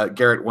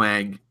Garrett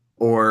Wang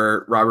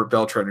or Robert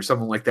Beltran or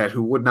someone like that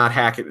who would not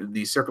hack it in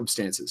these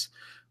circumstances.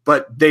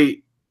 But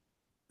they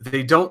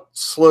don't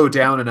slow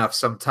down enough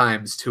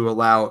sometimes to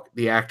allow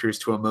the actors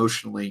to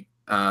emotionally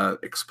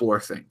explore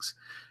things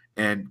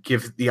and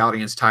give the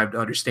audience time to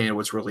understand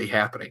what's really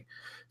happening.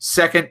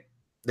 Second,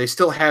 they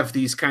still have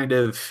these kind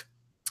of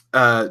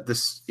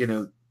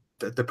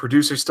the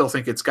producers still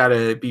think it's got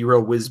to be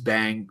real whiz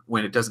bang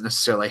when it doesn't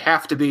necessarily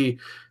have to be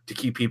to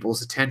keep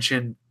people's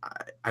attention.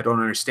 I don't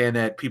understand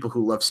that. People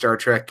who love Star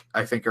Trek,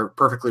 I think, are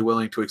perfectly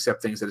willing to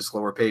accept things at a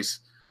slower pace.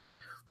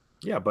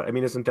 Yeah, but I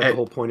mean, isn't that the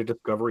whole point of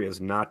Discovery? Is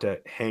not to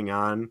hang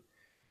on,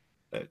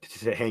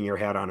 to hang your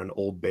hat on an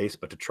old base,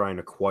 but to try and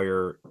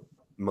acquire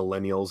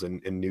millennials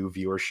and new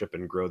viewership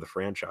and grow the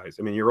franchise.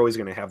 I mean, you're always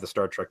going to have the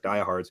Star Trek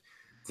diehards.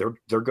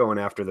 They're going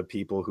after the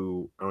people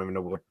who I don't even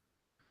know what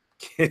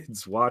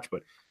kids watch,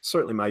 but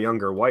certainly my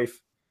younger wife,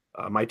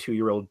 my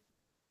 2-year-old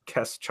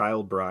Kess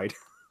child bride.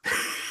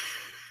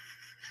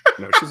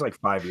 No, she's like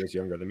 5 years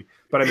younger than me.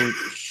 But I mean,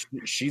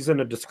 she's in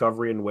a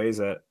Discovery in ways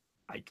that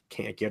I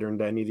can't get her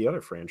into any of the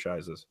other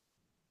franchises.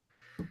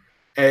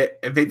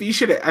 Maybe you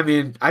should. I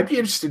mean, I'd be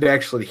interested to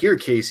actually hear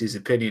Casey's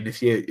opinion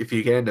if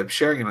you can end up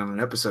sharing it on an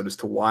episode as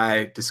to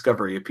why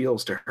Discovery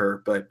appeals to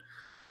her. But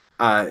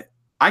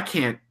I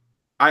can't.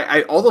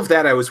 I all of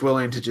that I was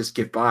willing to just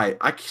get by.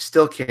 I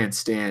still can't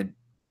stand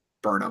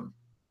Burnham.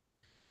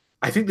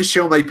 I think the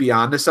show might be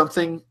onto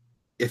something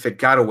if it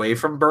got away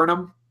from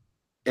Burnham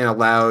and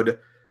allowed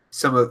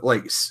some of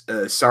like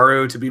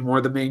Saru to be more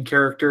the main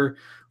character,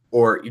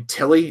 or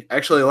Tilly.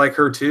 Actually, I like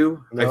her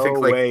too. No I think,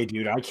 like, way,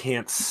 dude. I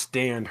can't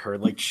stand her.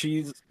 Like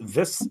she's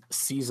this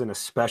season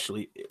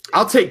especially.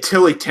 I'll take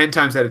Tilly 10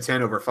 times out of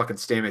 10 over fucking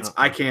Stamets.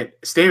 I can't.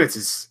 Stamets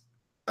is,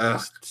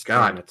 God.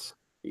 Stamets.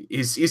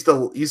 He's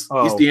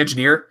the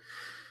engineer.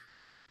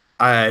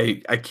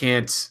 I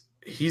can't.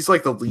 He's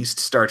like the least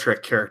Star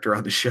Trek character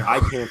on the show. I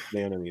can't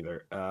stand him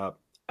either.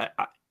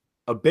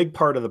 A big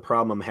part of the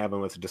problem I'm having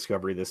with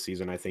Discovery this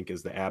season, I think,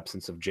 is the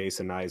absence of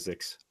Jason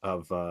Isaacs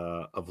of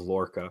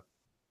Lorca.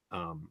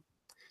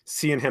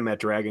 Seeing him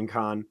at Dragon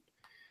Con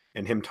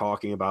and him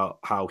talking about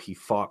how he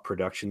fought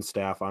production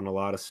staff on a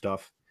lot of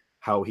stuff,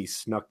 how he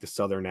snuck the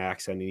Southern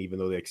accent, even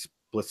though they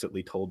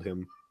explicitly told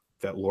him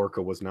that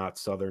Lorca was not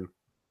Southern.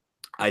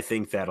 I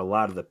think that a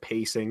lot of the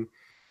pacing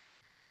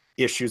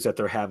issues that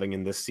they're having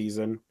in this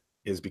season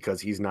is because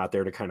he's not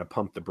there to kind of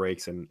pump the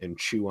brakes and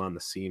chew on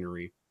the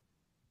scenery.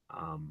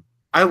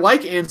 I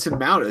like Anson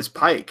Mount as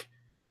Pike.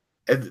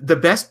 The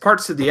best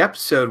parts of the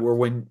episode were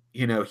when,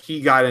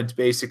 he got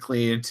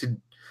into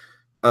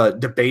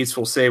debates,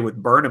 we'll say,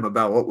 with Burnham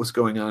about what was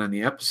going on in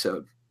the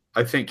episode.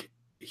 I think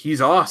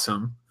he's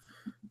awesome.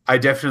 I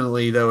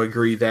definitely, though,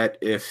 agree that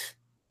if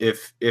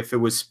it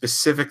was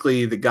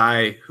specifically the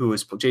guy who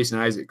was Jason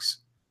Isaacs,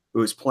 who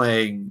was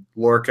playing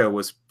Lorca,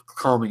 was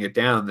calming it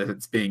down, that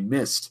it's being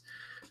missed.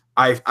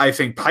 I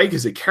think Pike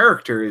as a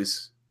character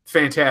is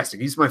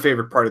fantastic. He's my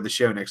favorite part of the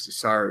show next to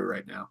Saru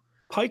right now.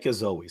 Pike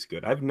is always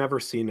good. I've never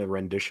seen a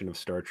rendition of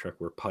Star Trek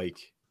where Pike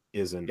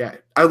isn't. Yeah,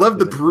 I love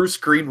the Bruce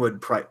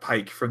Greenwood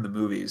Pike from the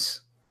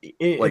movies.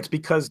 It's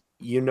because,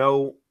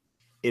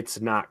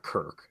 it's not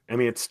Kirk. I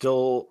mean, it's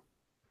still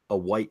a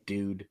white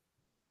dude,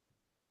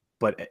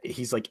 but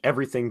he's like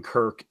everything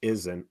Kirk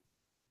isn't.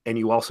 And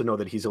you also know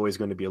that he's always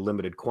going to be a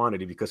limited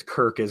quantity because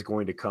Kirk is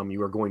going to come.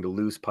 You are going to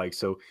lose Pike.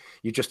 So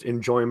you just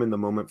enjoy him in the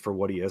moment for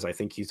what he is. I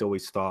think he's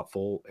always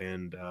thoughtful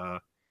and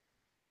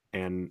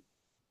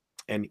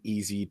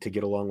easy to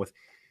get along with.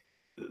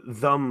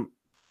 Them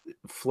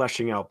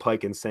fleshing out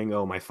Pike and saying,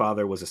 oh, my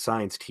father was a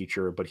science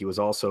teacher, but he was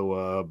also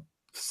a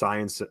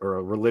science or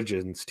a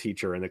religions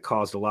teacher. And it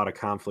caused a lot of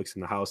conflicts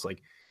in the house.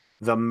 Like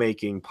them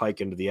making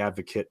Pike into the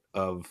advocate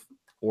of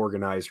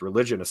organized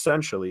religion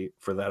essentially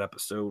for that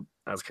episode.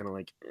 I was kind of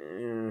like,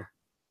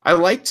 I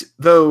liked,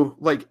 though,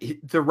 like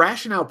the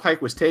rationale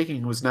Pike was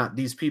taking was not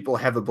these people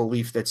have a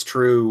belief that's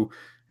true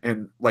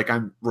and like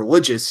I'm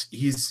religious.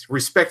 He's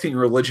respecting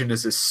religion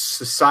as a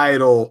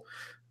societal,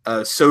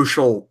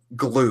 social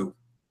glue.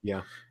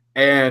 Yeah.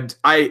 And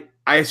I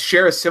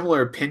share a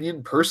similar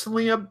opinion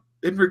personally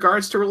in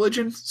regards to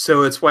religion.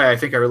 So it's why I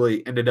think I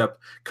really ended up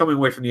coming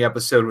away from the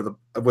episode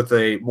with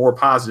a more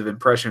positive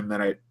impression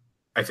than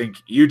I think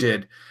you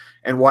did,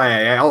 and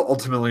why I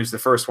ultimately was the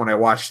first one I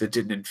watched that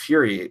didn't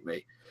infuriate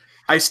me.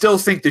 I still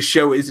think the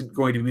show isn't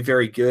going to be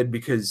very good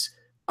because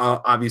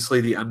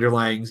obviously the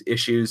underlying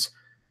issues.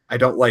 I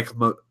don't like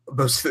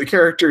most of the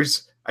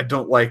characters. I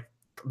don't like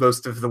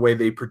most of the way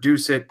they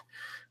produce it.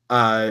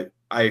 I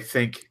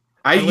think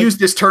I use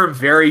this term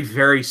very,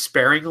 very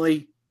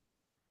sparingly,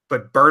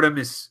 but Burnham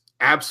is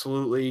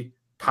absolutely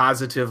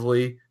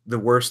positively the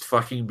worst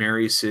fucking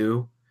Mary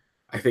Sue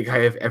I think I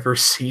have ever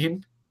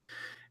seen.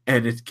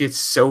 And it gets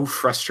so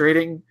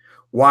frustrating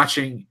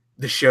watching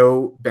the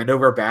show bend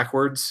over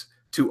backwards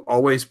to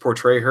always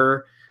portray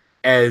her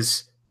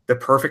as the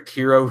perfect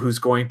hero who's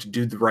going to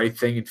do the right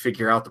thing and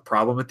figure out the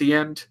problem at the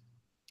end.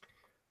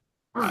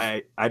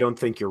 I don't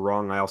think you're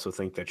wrong. I also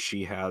think that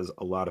she has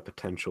a lot of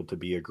potential to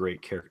be a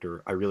great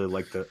character. I really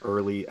like the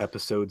early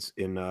episodes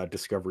in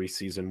Discovery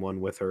season 1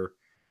 with her.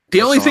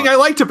 The only thing I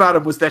liked about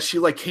him was that she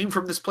like came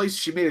from this place.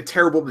 She made a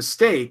terrible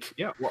mistake.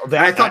 Yeah, well, and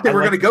I thought they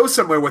were going to go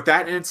somewhere with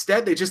that, and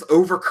instead they just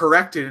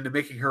overcorrected into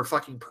making her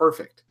fucking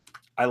perfect.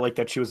 I like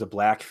that she was a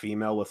black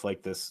female with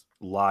like this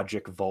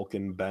logic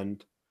Vulcan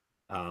bend.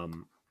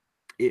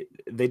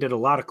 They did a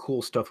lot of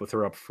cool stuff with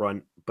her up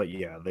front, but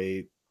yeah,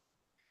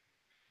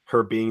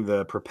 her being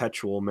the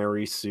perpetual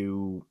Mary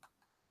Sue,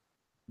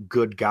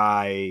 good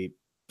guy,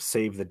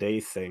 save the day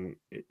thing,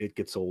 it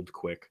gets old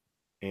quick.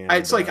 And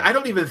it's like I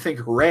don't even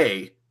think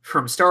Rey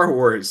from Star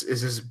Wars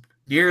is as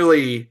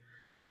nearly.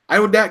 I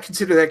would not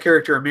consider that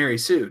character a Mary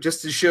Sue.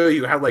 Just to show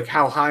you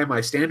how high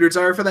my standards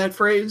are for that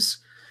phrase.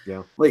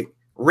 Yeah, like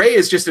Rey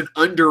is just a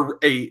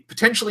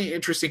potentially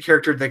interesting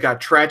character that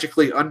got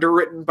tragically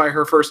underwritten by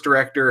her first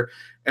director,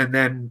 and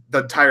then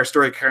the entire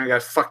story kind of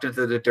got fucked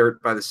into the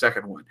dirt by the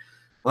second one.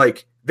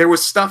 Like there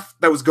was stuff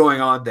that was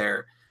going on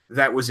there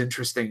that was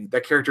interesting.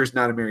 That character is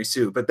not a Mary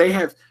Sue, but they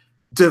have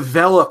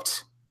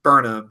developed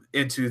Burnham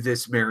into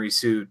this Mary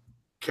Sue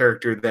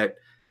character that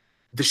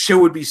the show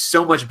would be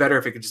so much better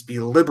if it could just be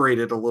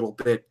liberated a little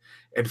bit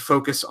and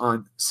focus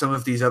on some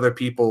of these other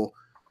people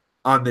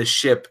on this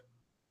ship,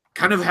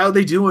 kind of how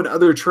they do in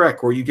other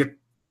Trek, where you get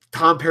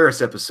Tom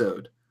Paris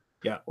episode,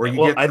 or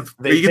you get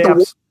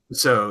the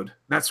episode,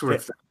 that sort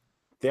of thing.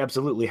 They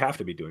absolutely have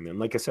to be doing them.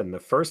 Like I said, in the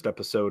first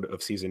episode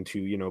of season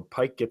 2,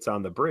 Pike gets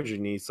on the bridge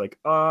and he's like,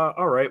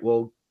 all right,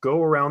 well,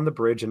 go around the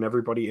bridge and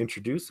everybody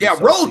introduces. Yeah,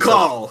 roll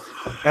call.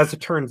 As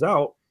it turns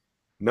out,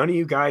 none of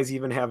you guys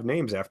even have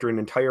names after an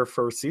entire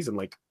first season.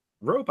 Like,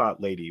 robot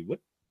lady,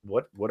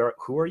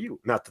 who are you?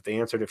 Not that they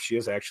answered if she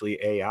is actually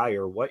AI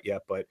or what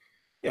yet, but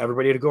yeah,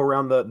 everybody had to go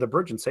around the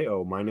bridge and say,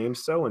 oh, my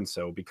name's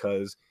so-and-so,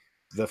 because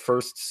the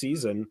first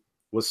season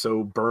was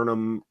so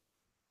Burnham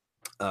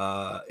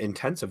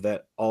intensive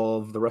that all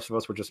of the rest of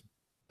us were just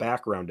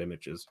background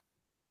images.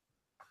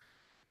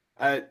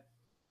 I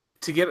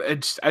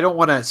don't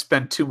want to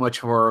spend too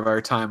much more of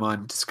our time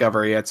on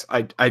Discovery. It's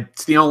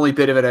the only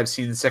bit of it I've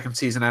seen in the second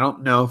season. I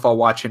don't know if I'll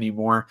watch any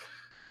more,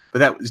 but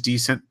that was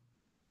decent.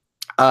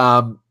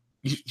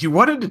 You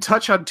wanted to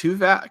touch on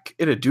Tuvok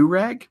in a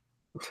do-rag?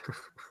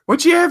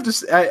 What'd you have to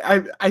say?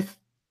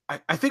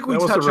 I think we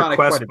touched on it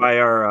quite a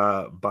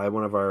bit. By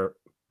one of our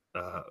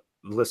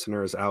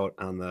listeners out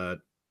on the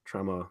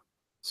trauma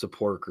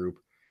support group.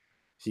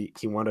 He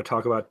wanted to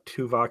talk about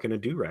Tuvok and a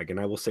do-rag, and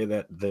I will say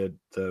that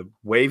the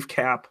wave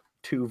cap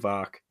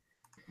Tuvok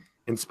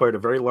inspired a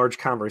very large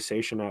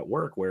conversation at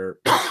work where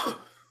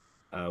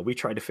we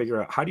tried to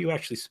figure out how do you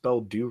actually spell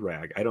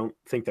do-rag. I don't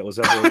think that was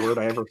ever a word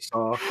I ever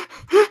saw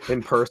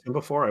in person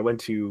before. I went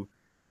to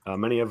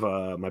many of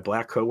my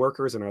black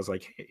coworkers and I was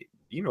like, hey,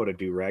 you know what a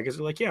do-rag is?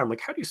 They're like, yeah. I'm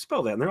like, how do you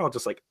spell that? And they're all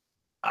just like,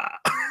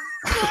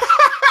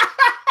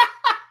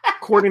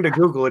 According to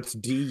Google, it's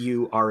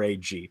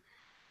D-U-R-A-G.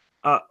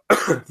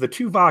 The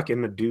Tuvok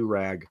and the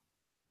do-rag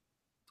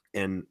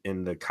and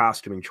the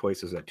costuming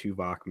choices that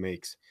Tuvok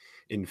makes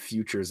in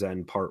Future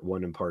Zen Part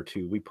 1 and Part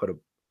 2, we put a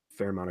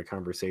fair amount of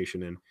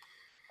conversation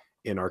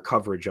in our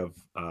coverage of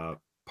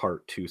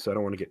Part 2, so I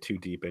don't want to get too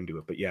deep into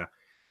it. But yeah,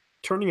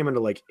 turning him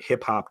into like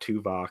hip-hop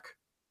Tuvok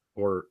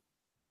or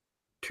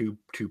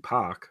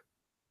Tupac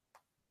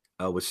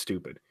was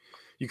stupid.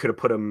 You could have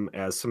put him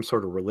as some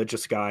sort of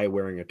religious guy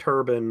wearing a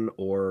turban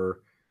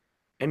or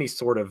any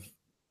sort of...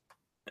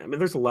 I mean,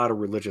 there's a lot of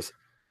religious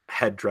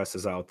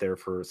headdresses out there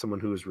for someone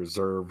who is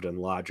reserved and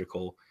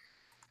logical.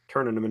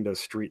 Turning him into a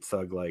street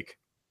thug, like,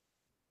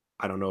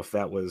 I don't know if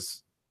that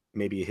was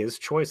maybe his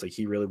choice. Like,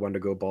 he really wanted to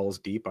go balls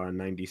deep on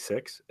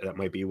 96. That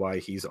might be why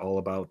he's all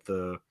about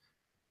the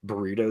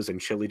burritos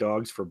and chili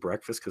dogs for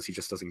breakfast, because he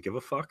just doesn't give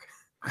a fuck.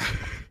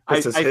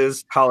 This is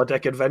his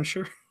holodeck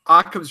adventure.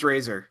 Occam's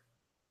razor.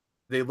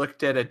 They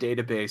looked at a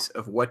database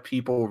of what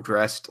people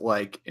dressed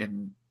like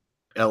in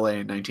LA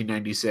in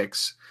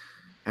 1996,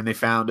 and they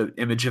found an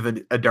image of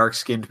a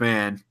dark-skinned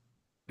man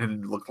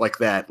and looked like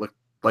that, looked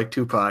like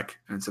Tupac.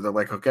 And so they're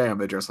like, okay, I'm going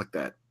to dress like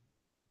that.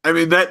 I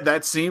mean,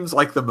 that seems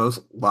like the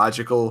most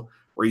logical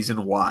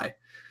reason why.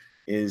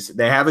 Is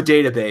they have a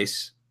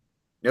database,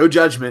 no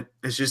judgment.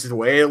 It's just the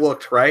way it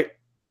looked, right?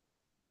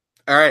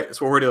 All right,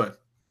 that's what we're doing.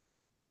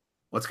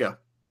 Let's go.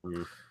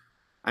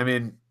 I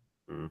mean,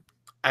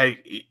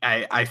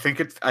 I think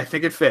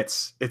it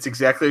fits. It's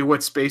exactly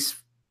what space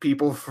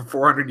people for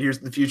 400 years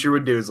in the future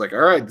would do. It's like, all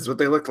right, this is what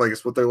they look like.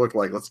 It's what they look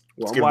like. Let's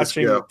give this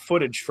a go.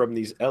 Footage from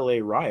these LA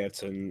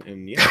riots,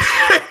 and yeah,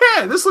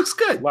 yeah, this looks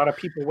good. A lot of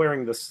people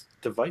wearing this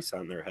device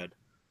on their head.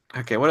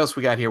 Okay, what else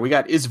we got here? We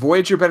got, is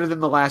Voyager better than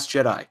The Last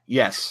Jedi?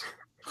 Yes.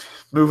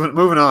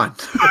 moving on.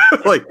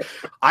 Like,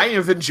 I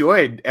have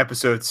enjoyed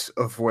episodes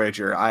of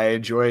Voyager. I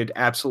enjoyed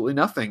absolutely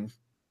nothing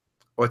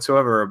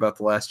whatsoever about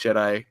The Last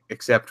Jedi,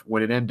 except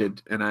when it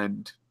ended,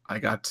 and I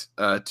got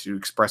to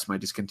express my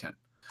discontent.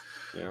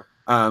 Yeah.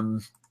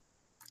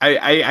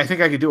 I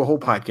think I could do a whole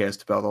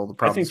podcast about all the I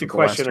problems. think the with The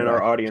Last question in Jedi.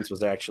 our audience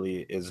was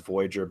actually, is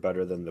Voyager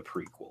better than the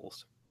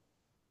prequels?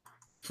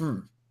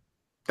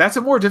 That's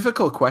a more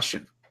difficult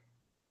question.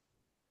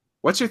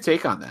 What's your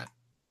take on that?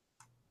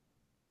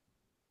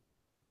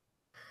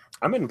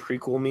 I'm in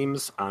prequel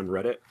memes on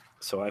Reddit,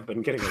 so I've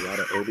been getting a lot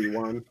of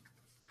Obi-Wan,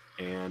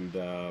 and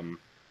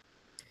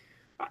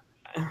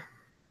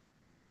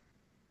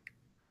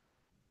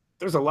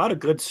there's a lot of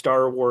good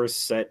Star Wars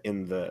set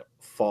in the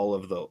fall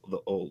of the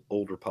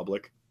old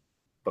Republic,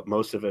 but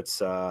most of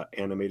it's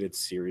animated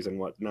series and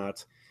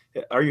whatnot.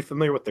 Are you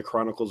familiar with the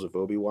Chronicles of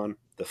Obi-Wan,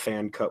 the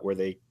fan cut where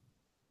they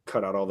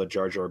cut out all the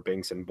Jar Jar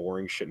Binks and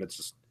boring shit, and it's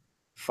just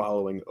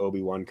following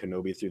Obi-Wan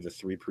Kenobi through the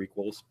 3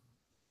 prequels?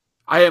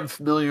 I am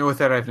familiar with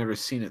that. I've never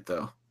seen it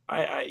though.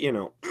 I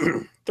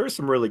there's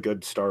some really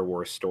good Star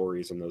Wars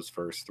stories in those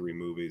first 3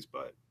 movies,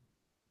 but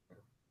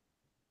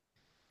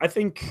I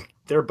think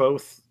they're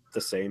both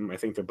the same. I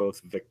think they're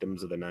both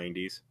victims of the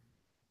 90s.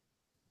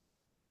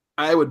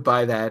 I would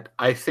buy that.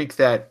 I think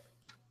that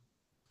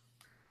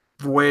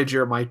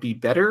Voyager might be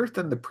better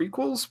than the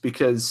prequels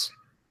because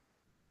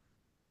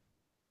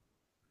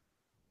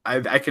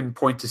I can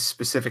point to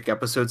specific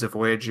episodes of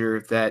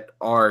Voyager that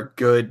are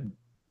good,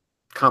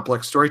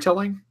 complex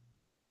storytelling.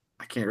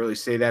 I can't really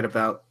say that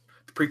about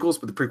the prequels,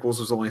 but the prequels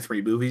was only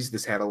 3 movies.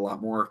 This had a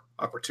lot more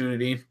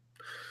opportunity.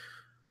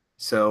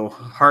 So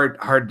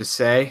hard to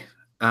say.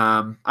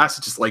 I also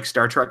just like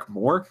Star Trek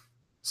more.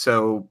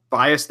 So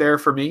bias there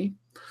for me.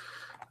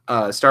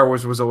 Star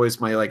Wars was always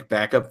my like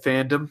backup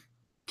fandom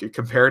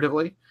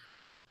comparatively.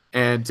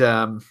 And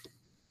that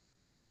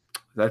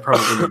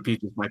probably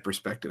impeaches my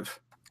perspective.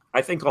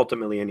 I think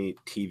ultimately any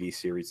TV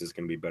series is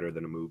going to be better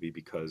than a movie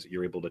because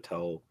you're able to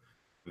tell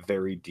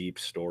very deep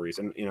stories.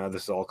 And,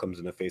 this all comes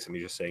in the face of me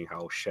just saying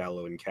how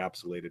shallow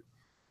encapsulated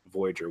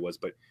Voyager was.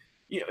 But,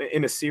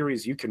 in a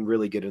series, you can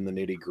really get in the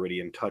nitty gritty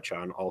and touch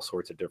on all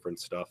sorts of different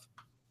stuff.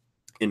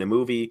 In a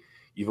movie,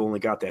 you've only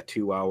got that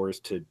 2 hours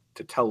to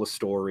tell a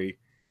story.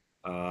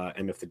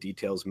 And if the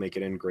details make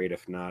it in, great.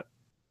 If not,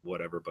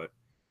 whatever. But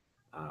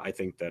I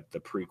think that the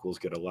prequels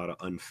get a lot of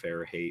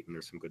unfair hate, and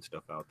there's some good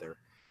stuff out there.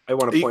 I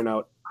want to point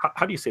out,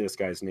 how do you say this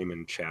guy's name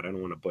in chat? I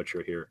don't want to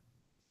butcher it here.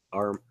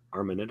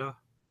 Armanida?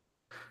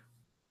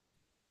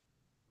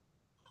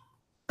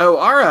 Oh,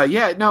 Ara.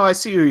 Yeah, no, I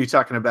see who you're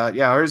talking about.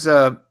 Yeah, there's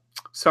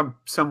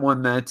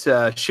someone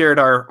that shared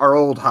our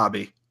old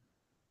hobby.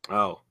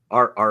 Oh,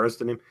 Ara is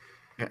the name.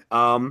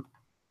 Yeah.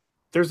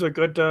 There's a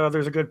good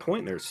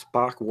point there.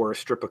 Spock wore a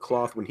strip of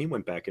cloth when he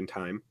went back in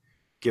time.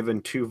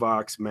 Given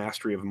Tuvok's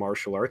mastery of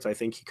martial arts, I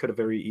think he could have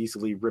very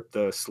easily ripped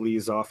the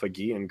sleeves off a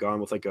gi and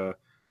gone with like a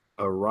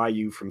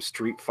Ryu from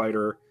Street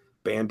Fighter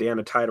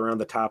bandana tied around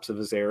the tops of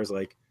his hairs,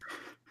 like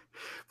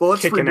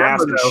kicking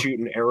ass and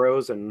shooting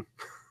arrows. And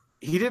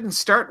he didn't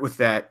start with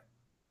that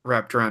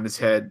wrapped around his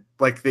head.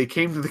 Like, they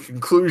came to the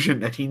conclusion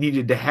that he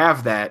needed to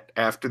have that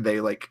after they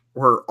like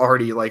were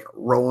already like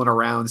rolling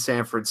around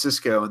San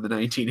Francisco in the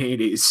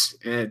 1980s,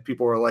 and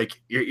people were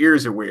like, "Your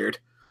ears are weird."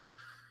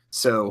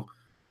 So,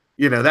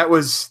 he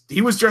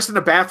was dressed in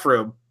a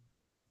bathrobe.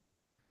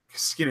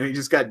 He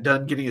just got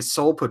done getting his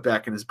soul put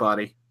back in his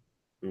body.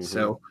 Mm-hmm.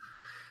 So,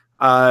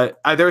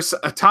 there's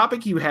a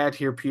topic you had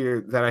here,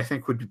 Peter, that I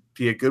think would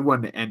be a good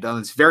one to end on.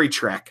 It's very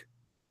Trek.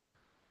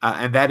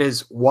 And that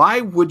is,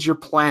 why would your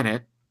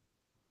planet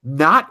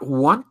not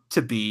want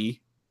to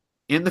be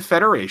in the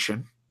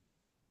Federation?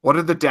 What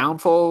are the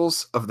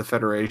downfalls of the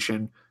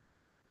Federation?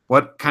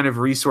 What kind of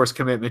resource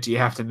commitment do you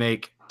have to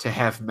make to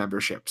have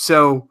membership?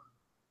 So,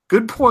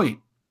 good point.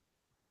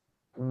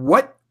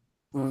 What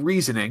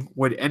reasoning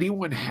would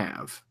anyone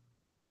have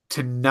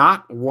to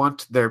not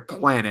want their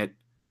planet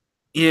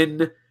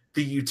in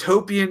the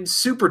utopian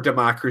super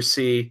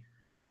democracy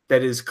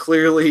that is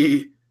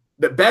clearly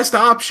the best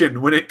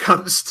option when it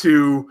comes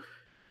to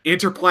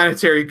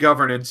interplanetary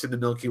governance in the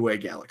Milky Way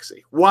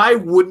galaxy? Why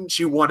wouldn't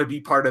you want to be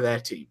part of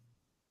that team?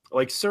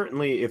 Like,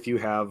 certainly if you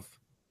have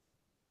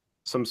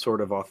some sort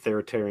of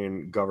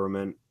authoritarian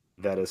government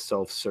that is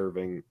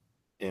self-serving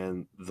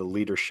and the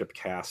leadership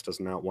cast does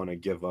not want to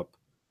give up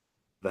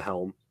the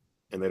helm,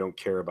 and they don't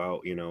care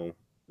about,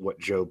 what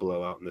Joe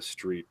Blow out in the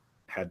street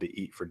had to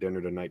eat for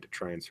dinner tonight to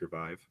try and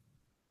survive.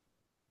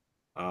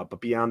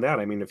 But beyond that,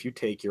 I mean, if you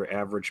take your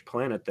average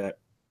planet that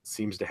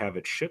seems to have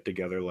its shit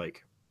together,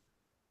 like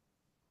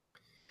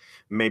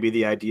maybe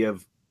the idea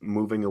of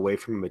moving away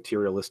from a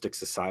materialistic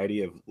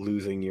society, of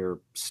losing your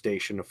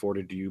station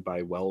afforded to you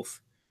by wealth,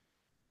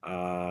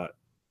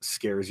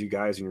 scares you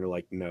guys, and you're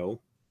like,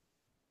 no.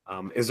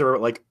 Is there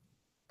like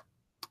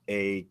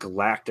a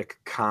galactic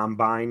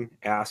combine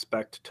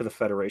aspect to the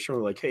Federation?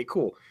 We're like, hey,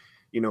 cool,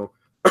 you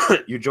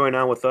join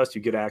on with us,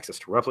 you get access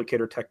to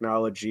replicator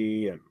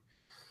technology and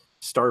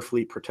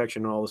Starfleet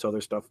protection and all this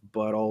other stuff,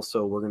 but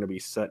also we're going to be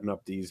setting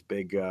up these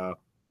big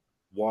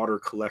water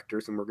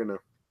collectors, and we're going to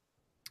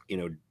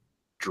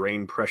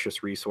drain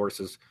precious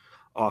resources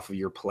off of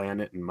your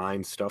planet and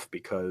mine stuff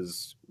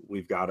because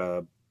we've got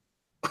a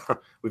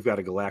we've got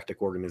a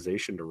galactic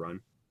organization to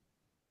run.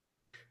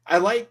 I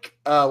like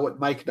what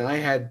Mike and I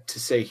had to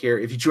say here.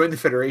 If you join the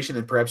Federation,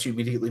 then perhaps you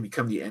immediately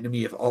become the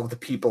enemy of all of the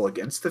people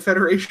against the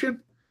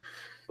Federation.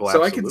 Well,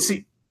 So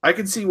absolutely. I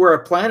can see where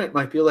a planet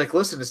might be like,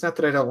 listen, it's not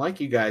that I don't like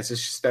you guys,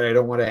 it's just that I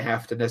don't want to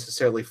have to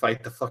necessarily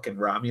fight the fucking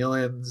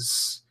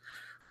Romulans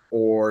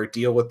or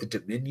deal with the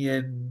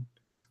Dominion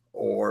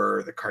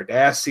or the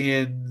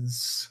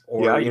Cardassians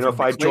or Yeah, even if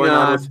the I join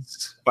on with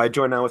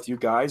Klingons. you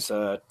guys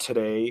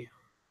today,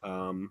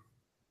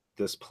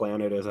 this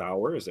planet is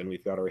ours, and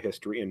we've got our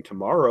history. And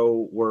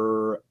tomorrow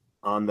we're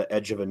on the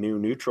edge of a new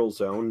neutral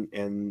zone,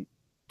 and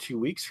 2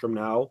 weeks from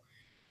now,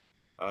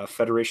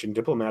 Federation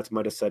diplomats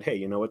might have said, "Hey,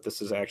 you know what?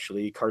 This is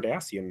actually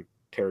Cardassian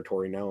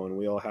territory now, and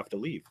we all have to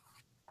leave."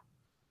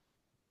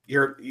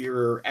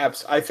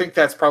 I think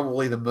that's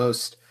probably the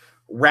most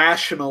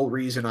rational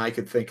reason I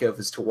could think of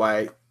as to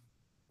why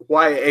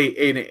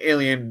an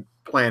alien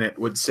planet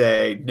would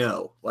say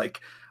no. Like,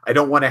 I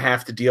don't want to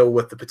have to deal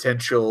with the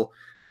potential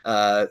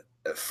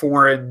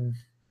foreign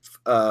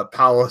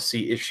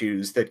policy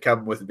issues that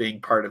come with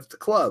being part of the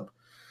club.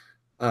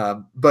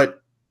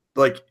 But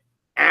like,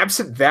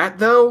 absent that,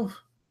 though,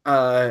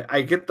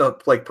 I get the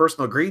like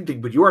personal green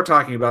thing. But you are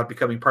talking about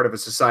becoming part of a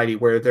society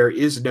where there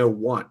is no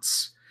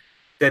wants,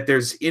 that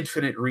there's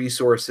infinite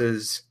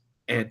resources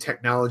and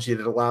technology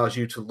that allows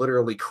you to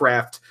literally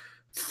craft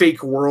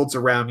fake worlds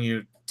around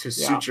you to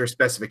suit your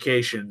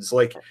specifications.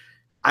 Like,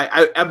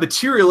 a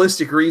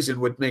materialistic reason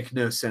would make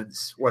no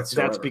sense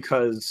whatsoever. That's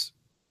because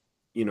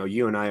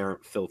you and I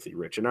aren't filthy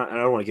rich, and I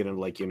don't want to get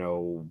into like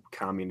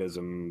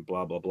communism,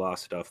 blah blah blah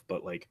stuff,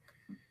 but like,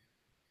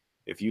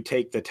 if you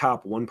take the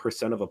top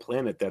 1% of a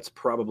planet that's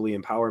probably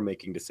in power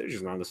making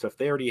decisions on this stuff,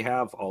 they already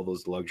have all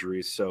those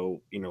luxuries.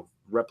 So,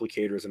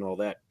 replicators and all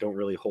that don't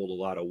really hold a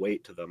lot of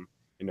weight to them.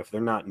 And if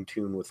they're not in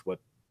tune with what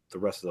the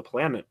rest of the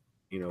planet,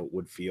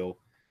 would feel,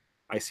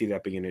 I see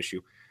that being an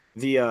issue.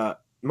 The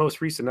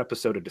most recent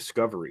episode of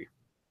Discovery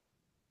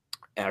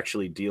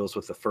actually deals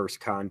with the first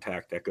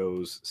contact that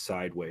goes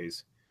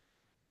sideways.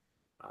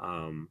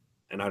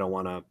 And I don't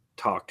want to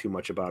talk too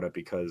much about it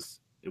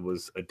because it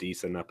was a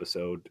decent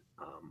episode.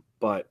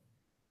 But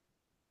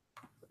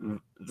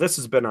this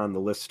has been on the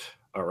list,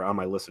 or on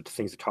my list of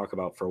things to talk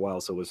about for a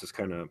while. So it was just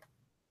kind of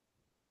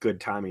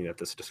good timing that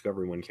this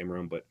Discovery one came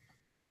around. But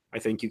I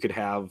think you could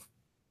have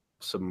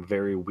some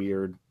very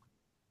weird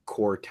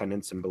core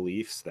tenets and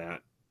beliefs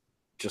that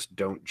just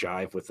don't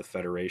jive with the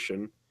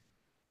Federation.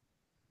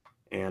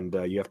 And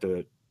you have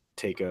to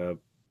take a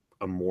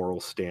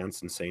moral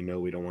stance and say, no,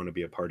 we don't want to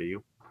be a part of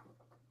you.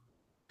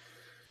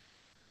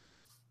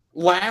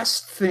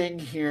 Last thing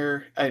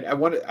here, I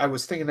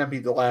was thinking that'd be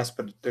the last,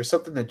 but there's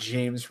something that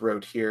James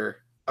wrote here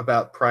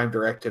about Prime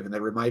Directive, and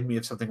that reminded me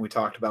of something we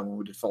talked about when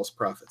we did False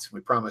Prophets.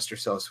 We promised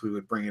ourselves we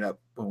would bring it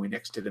up when we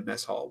next did a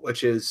mess hall,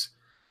 which is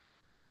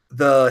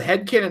the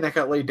headcanon that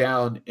got laid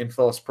down in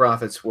False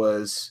Prophets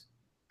was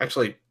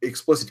actually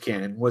explicit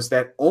canon, was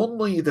that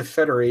only the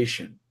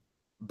Federation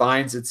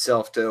binds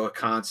itself to a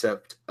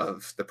concept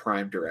of the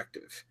Prime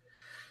Directive.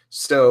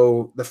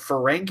 So the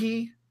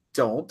Ferengi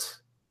don't.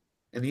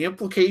 And the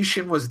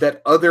implication was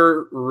that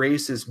other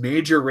races,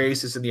 major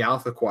races in the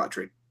Alpha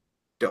Quadrant,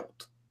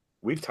 don't.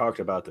 We've talked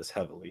about this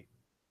heavily.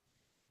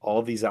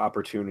 All these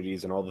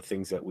opportunities and all the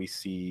things that we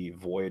see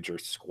Voyager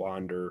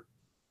squander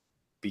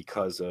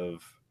because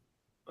of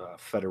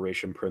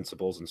Federation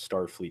principles and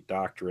Starfleet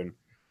doctrine,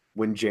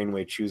 when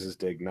Janeway chooses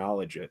to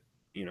acknowledge it,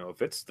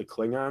 if it's the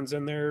Klingons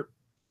in there,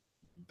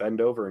 bend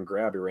over and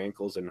grab your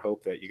ankles and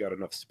hope that you got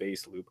enough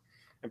space, Loop.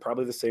 And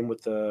probably the same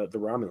with the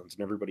Romulans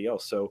and everybody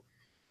else. So,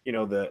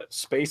 the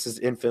space is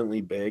infinitely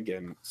big,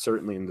 and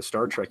certainly in the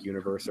Star Trek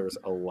universe, there's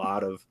a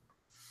lot of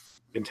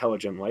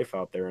intelligent life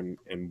out there,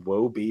 and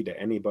woe be to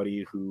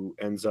anybody who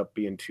ends up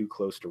being too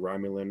close to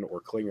Romulan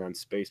or Klingon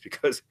space,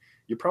 because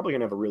you're probably going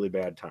to have a really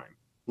bad time,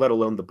 let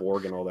alone the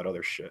Borg and all that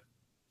other shit.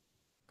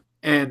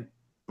 And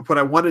what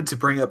I wanted to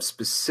bring up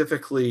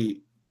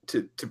specifically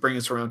to bring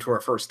us around to our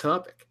first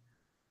topic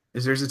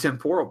is there's a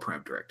temporal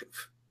Prime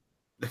Directive.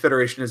 The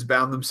Federation has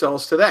bound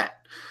themselves to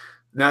that.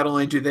 Not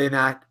only do they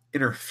not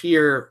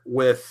interfere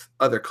with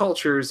other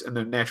cultures and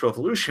their natural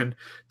evolution,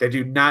 they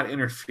do not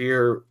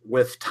interfere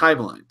with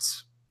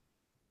timelines,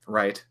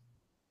 right?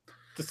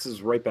 This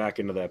is right back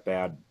into that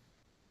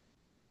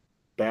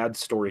bad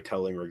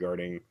storytelling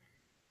regarding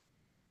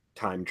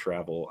time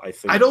travel.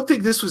 I don't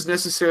think this was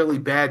necessarily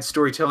bad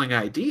storytelling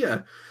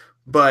idea,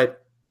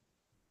 but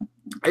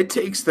it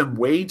takes them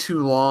way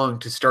too long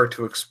to start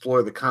to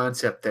explore the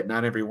concept that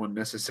not everyone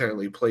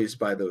necessarily plays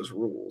by those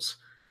rules.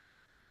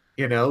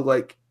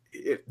 Like,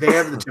 they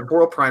have the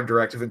temporal Prime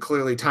Directive, and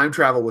clearly time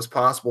travel was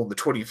possible in the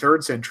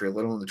 23rd century,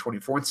 let alone the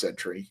 24th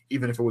century,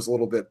 even if it was a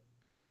little bit,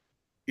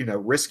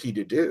 risky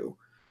to do.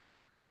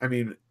 I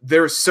mean,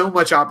 there's so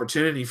much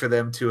opportunity for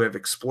them to have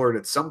explored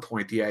at some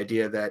point the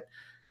idea that,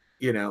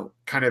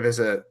 kind of as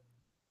a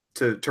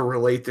to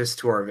relate this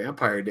to our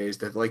vampire days,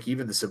 that like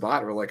even the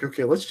Sabbat were like,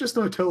 okay, let's just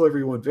not tell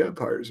everyone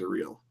vampires are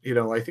real.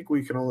 I think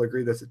we can all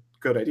agree that's a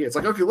good idea. It's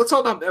like, okay, let's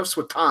all not mess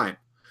with time.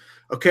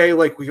 Okay,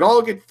 like we can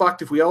all get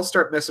fucked if we all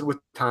start messing with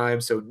time.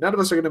 So none of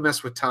us are going to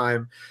mess with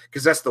time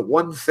because that's the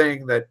one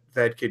thing that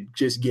could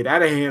just get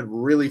out of hand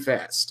really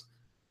fast.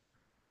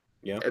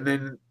 Yeah. And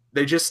then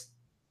they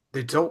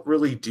don't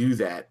really do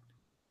that.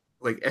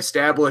 Like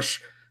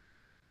establish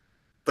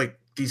like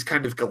these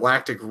kind of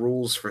galactic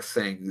rules for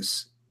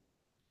things.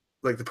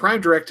 Like the Prime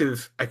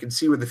Directive, I can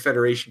see where the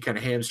Federation kind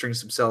of hamstrings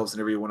themselves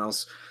and everyone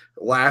else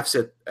laughs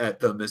at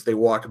them as they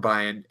walk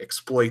by and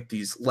exploit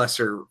these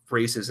lesser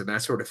races and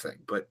that sort of thing.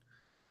 But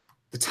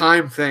the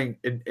time thing,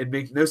 it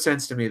makes no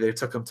sense to me that it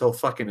took them till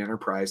fucking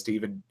Enterprise to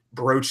even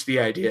broach the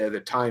idea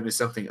that time is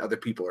something other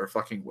people are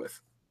fucking with.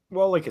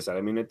 Well, like I said,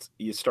 I mean,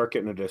 you start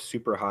getting into a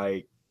super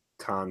high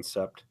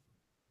concept.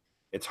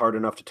 It's hard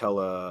enough to tell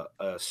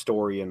a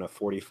story in a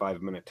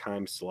 45-minute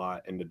time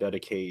slot and to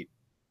dedicate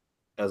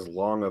as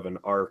long of an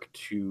arc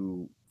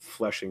to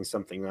fleshing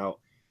something out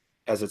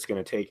as it's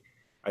going to take.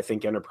 I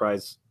think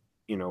Enterprise,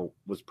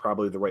 was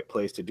probably the right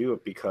place to do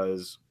it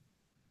because,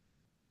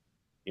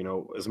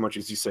 as much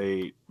as you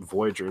say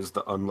Voyager is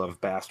the unloved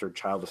bastard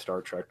child of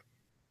Star Trek,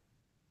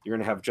 you're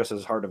going to have just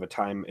as hard of a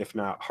time, if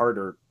not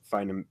harder,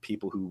 finding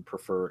people who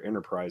prefer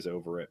Enterprise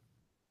over it.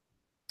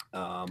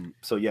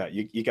 So yeah,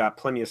 you got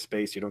plenty of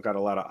space. You don't got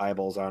a lot of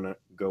eyeballs on it.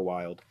 Go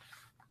wild.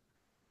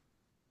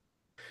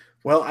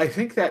 Well, I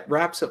think that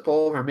wraps up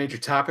all of our major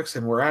topics,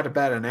 and we're at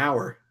about an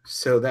hour.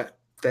 So that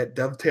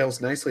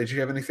dovetails nicely. Did you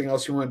have anything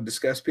else you want to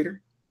discuss,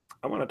 Peter?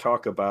 I want to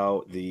talk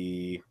about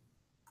the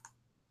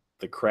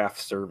craft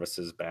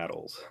services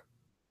battles.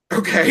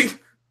 Okay.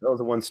 That was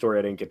the one story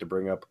I didn't get to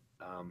bring up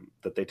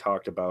that they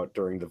talked about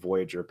during the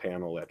Voyager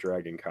panel at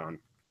Dragon Con.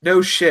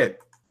 No shit.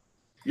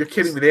 You're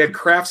kidding me. They had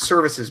craft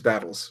services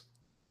battles.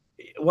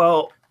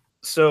 Well,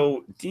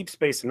 so Deep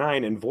Space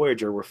Nine and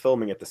Voyager were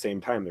filming at the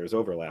same time. There's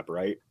overlap,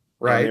 right?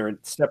 Right. And they're in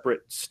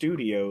separate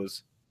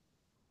studios,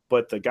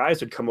 but the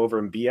guys would come over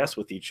and BS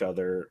with each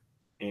other,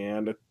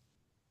 and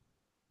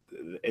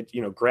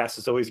grass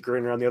is always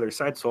greener on the other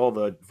side. So all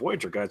the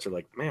Voyager guys are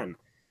like, man,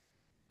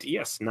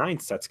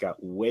 DS9 set's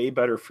got way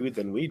better food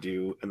than we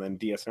do. And then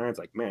DS9's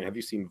like, man, have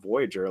you seen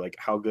Voyager? Like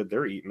how good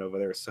they're eating over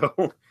there. So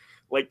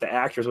like the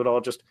actors would all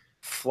just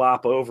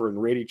flop over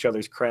and raid each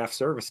other's craft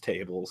service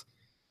tables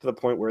to the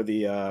point where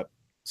the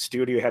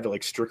studio had to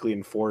like strictly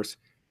enforce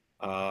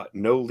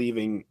no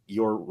leaving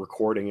your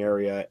recording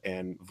area,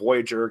 and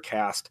Voyager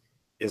cast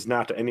is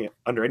not to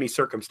under any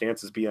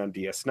circumstances be on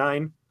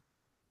DS9,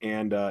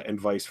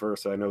 and vice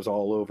versa. And it was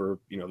all over,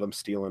 them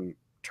stealing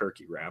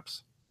turkey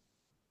wraps.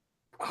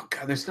 Oh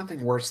God, there's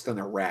nothing worse than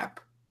a rap.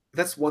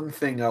 That's one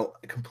thing I'll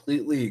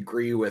completely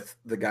agree with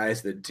the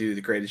guys that do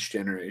The Greatest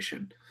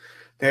Generation.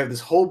 They have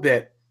this whole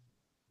bit.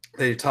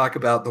 They talk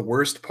about the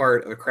worst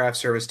part of a craft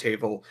service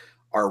table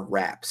are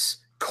wraps,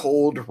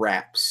 cold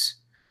wraps.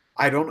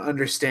 I don't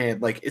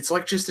understand. Like it's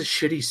like just a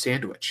shitty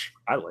sandwich.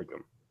 I like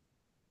them.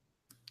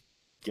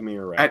 Give me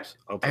your wraps.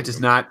 That does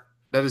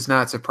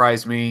not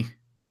surprise me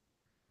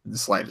in the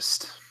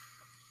slightest.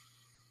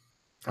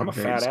 I'm a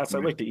fat ass. I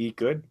like to eat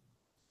good.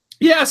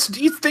 Yes,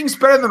 eat things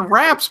better than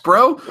wraps,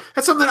 bro.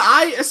 That's something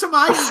I eat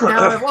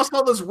now. I've lost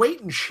all this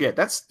weight and shit.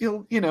 That's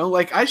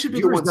like I should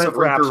be the one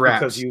suffering through wraps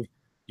because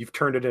you've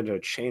turned it into a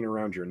chain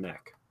around your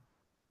neck.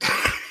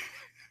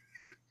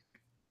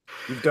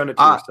 You've done it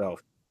to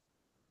yourself.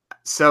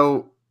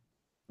 So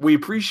we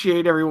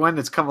appreciate everyone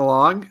that's come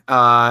along.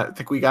 I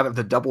think we got up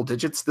to double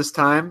digits this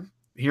time,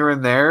 here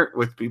and there,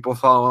 with people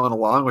following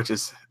along, which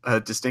is a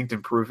distinct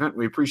improvement.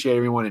 We appreciate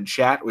everyone in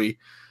chat. We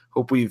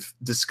hope we've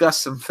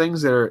discussed some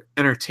things that are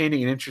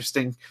entertaining and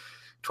interesting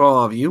to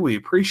all of you. We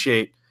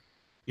appreciate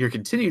your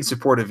continued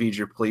support of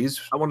V'ger,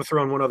 please. I want to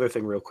throw in one other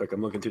thing real quick.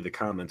 I'm looking through the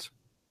comments.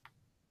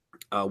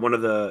 One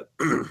of the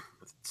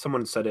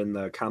someone said in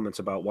the comments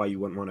about why you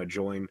wouldn't want to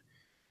join,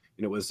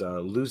 and it was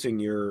losing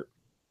your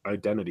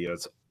identity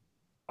as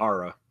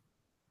Ara.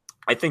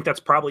 I think that's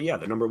probably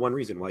the number one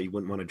reason why you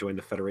wouldn't want to join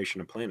the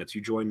Federation of Planets.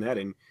 You join that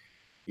and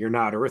you're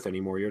not Earth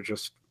anymore. You're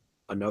just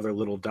another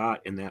little dot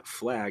in that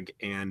flag,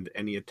 and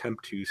any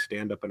attempt to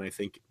stand up and I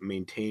think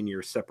maintain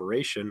your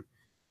separation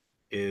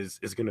is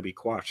going to be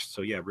quashed.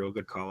 So yeah, real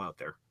good call out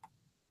there.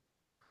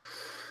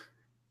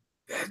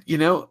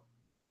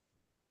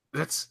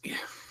 That's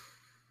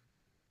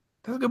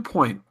a good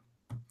point.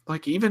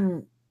 Like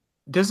even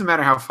doesn't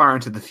matter how far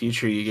into the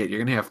future you get, you're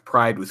going to have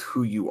pride with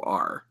who you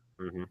are.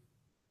 Mm-hmm.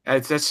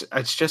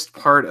 It's just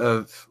part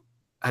of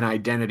an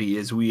identity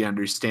as we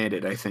understand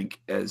it, I think,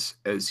 as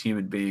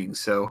human beings.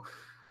 So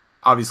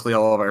obviously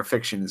all of our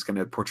fiction is going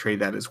to portray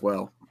that as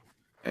well.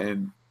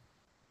 And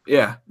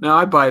yeah, no,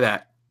 I buy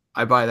that.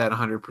 I buy that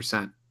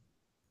 100%.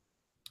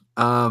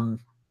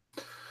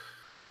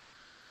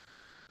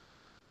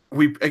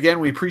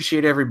 We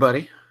appreciate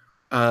everybody.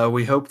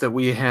 We hope that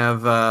we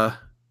have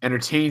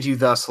entertained you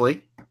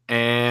thusly,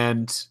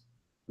 and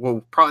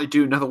we'll probably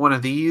do another one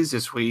of these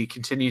as we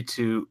continue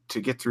to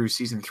get through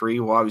season 3.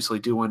 We'll obviously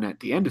do one at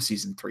the end of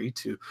season 3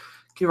 to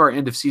give our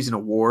end of season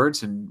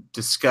awards and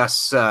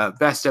discuss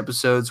best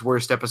episodes,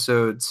 worst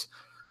episodes,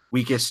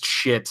 weakest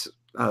shit,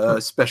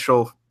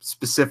 special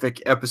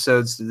specific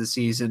episodes to the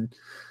season,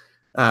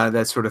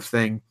 that sort of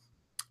thing.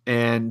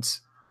 And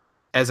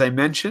as I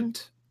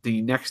mentioned,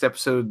 the next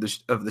episode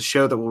of the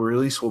show that we'll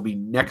release will be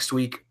next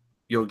week.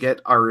 You'll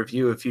get our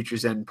review of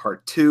Future's End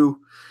Part 2.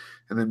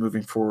 And then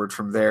moving forward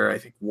from there, I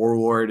think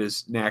Warlord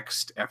is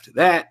next after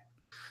that,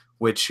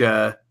 which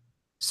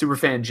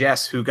Superfan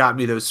Jess, who got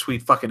me those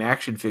sweet fucking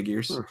action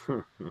figures,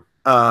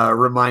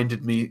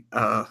 reminded me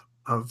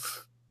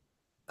of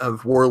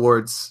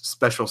Warlord's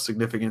special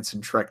significance in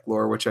Trek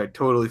lore, which I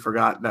totally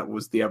forgot that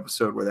was the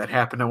episode where that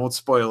happened. I won't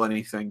spoil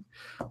anything.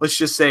 Let's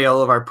just say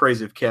all of our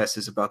praise of Kess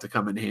is about to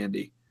come in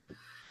handy.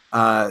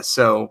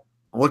 So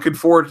I'm looking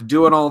forward to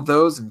doing all of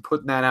those and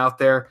putting that out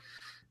there.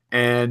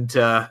 And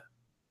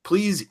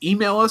please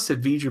email us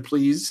at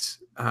VeedyorPlease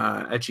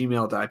at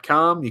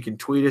gmail.com. You can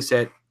tweet us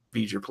at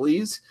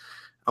VeedyorPlease.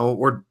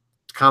 Or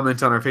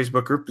comment on our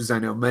Facebook group, as I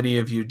know many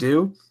of you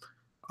do.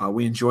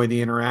 We enjoy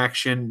the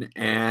interaction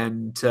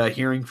and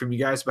hearing from you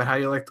guys about how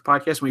you like the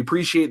podcast. We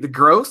appreciate the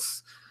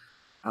growth.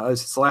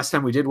 Since the last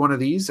time we did one of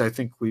these, I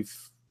think we've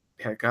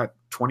got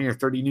 20 or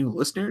 30 new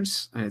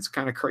listeners, and it's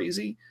kind of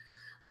crazy.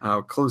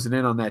 Closing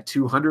in on that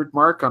 200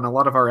 mark on a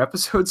lot of our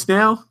episodes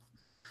now.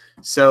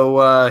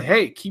 So,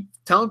 hey, keep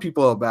telling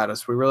people about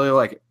us. We really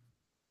like it.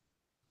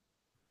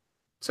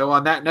 So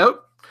on that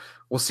note,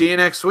 we'll see you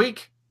next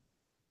week.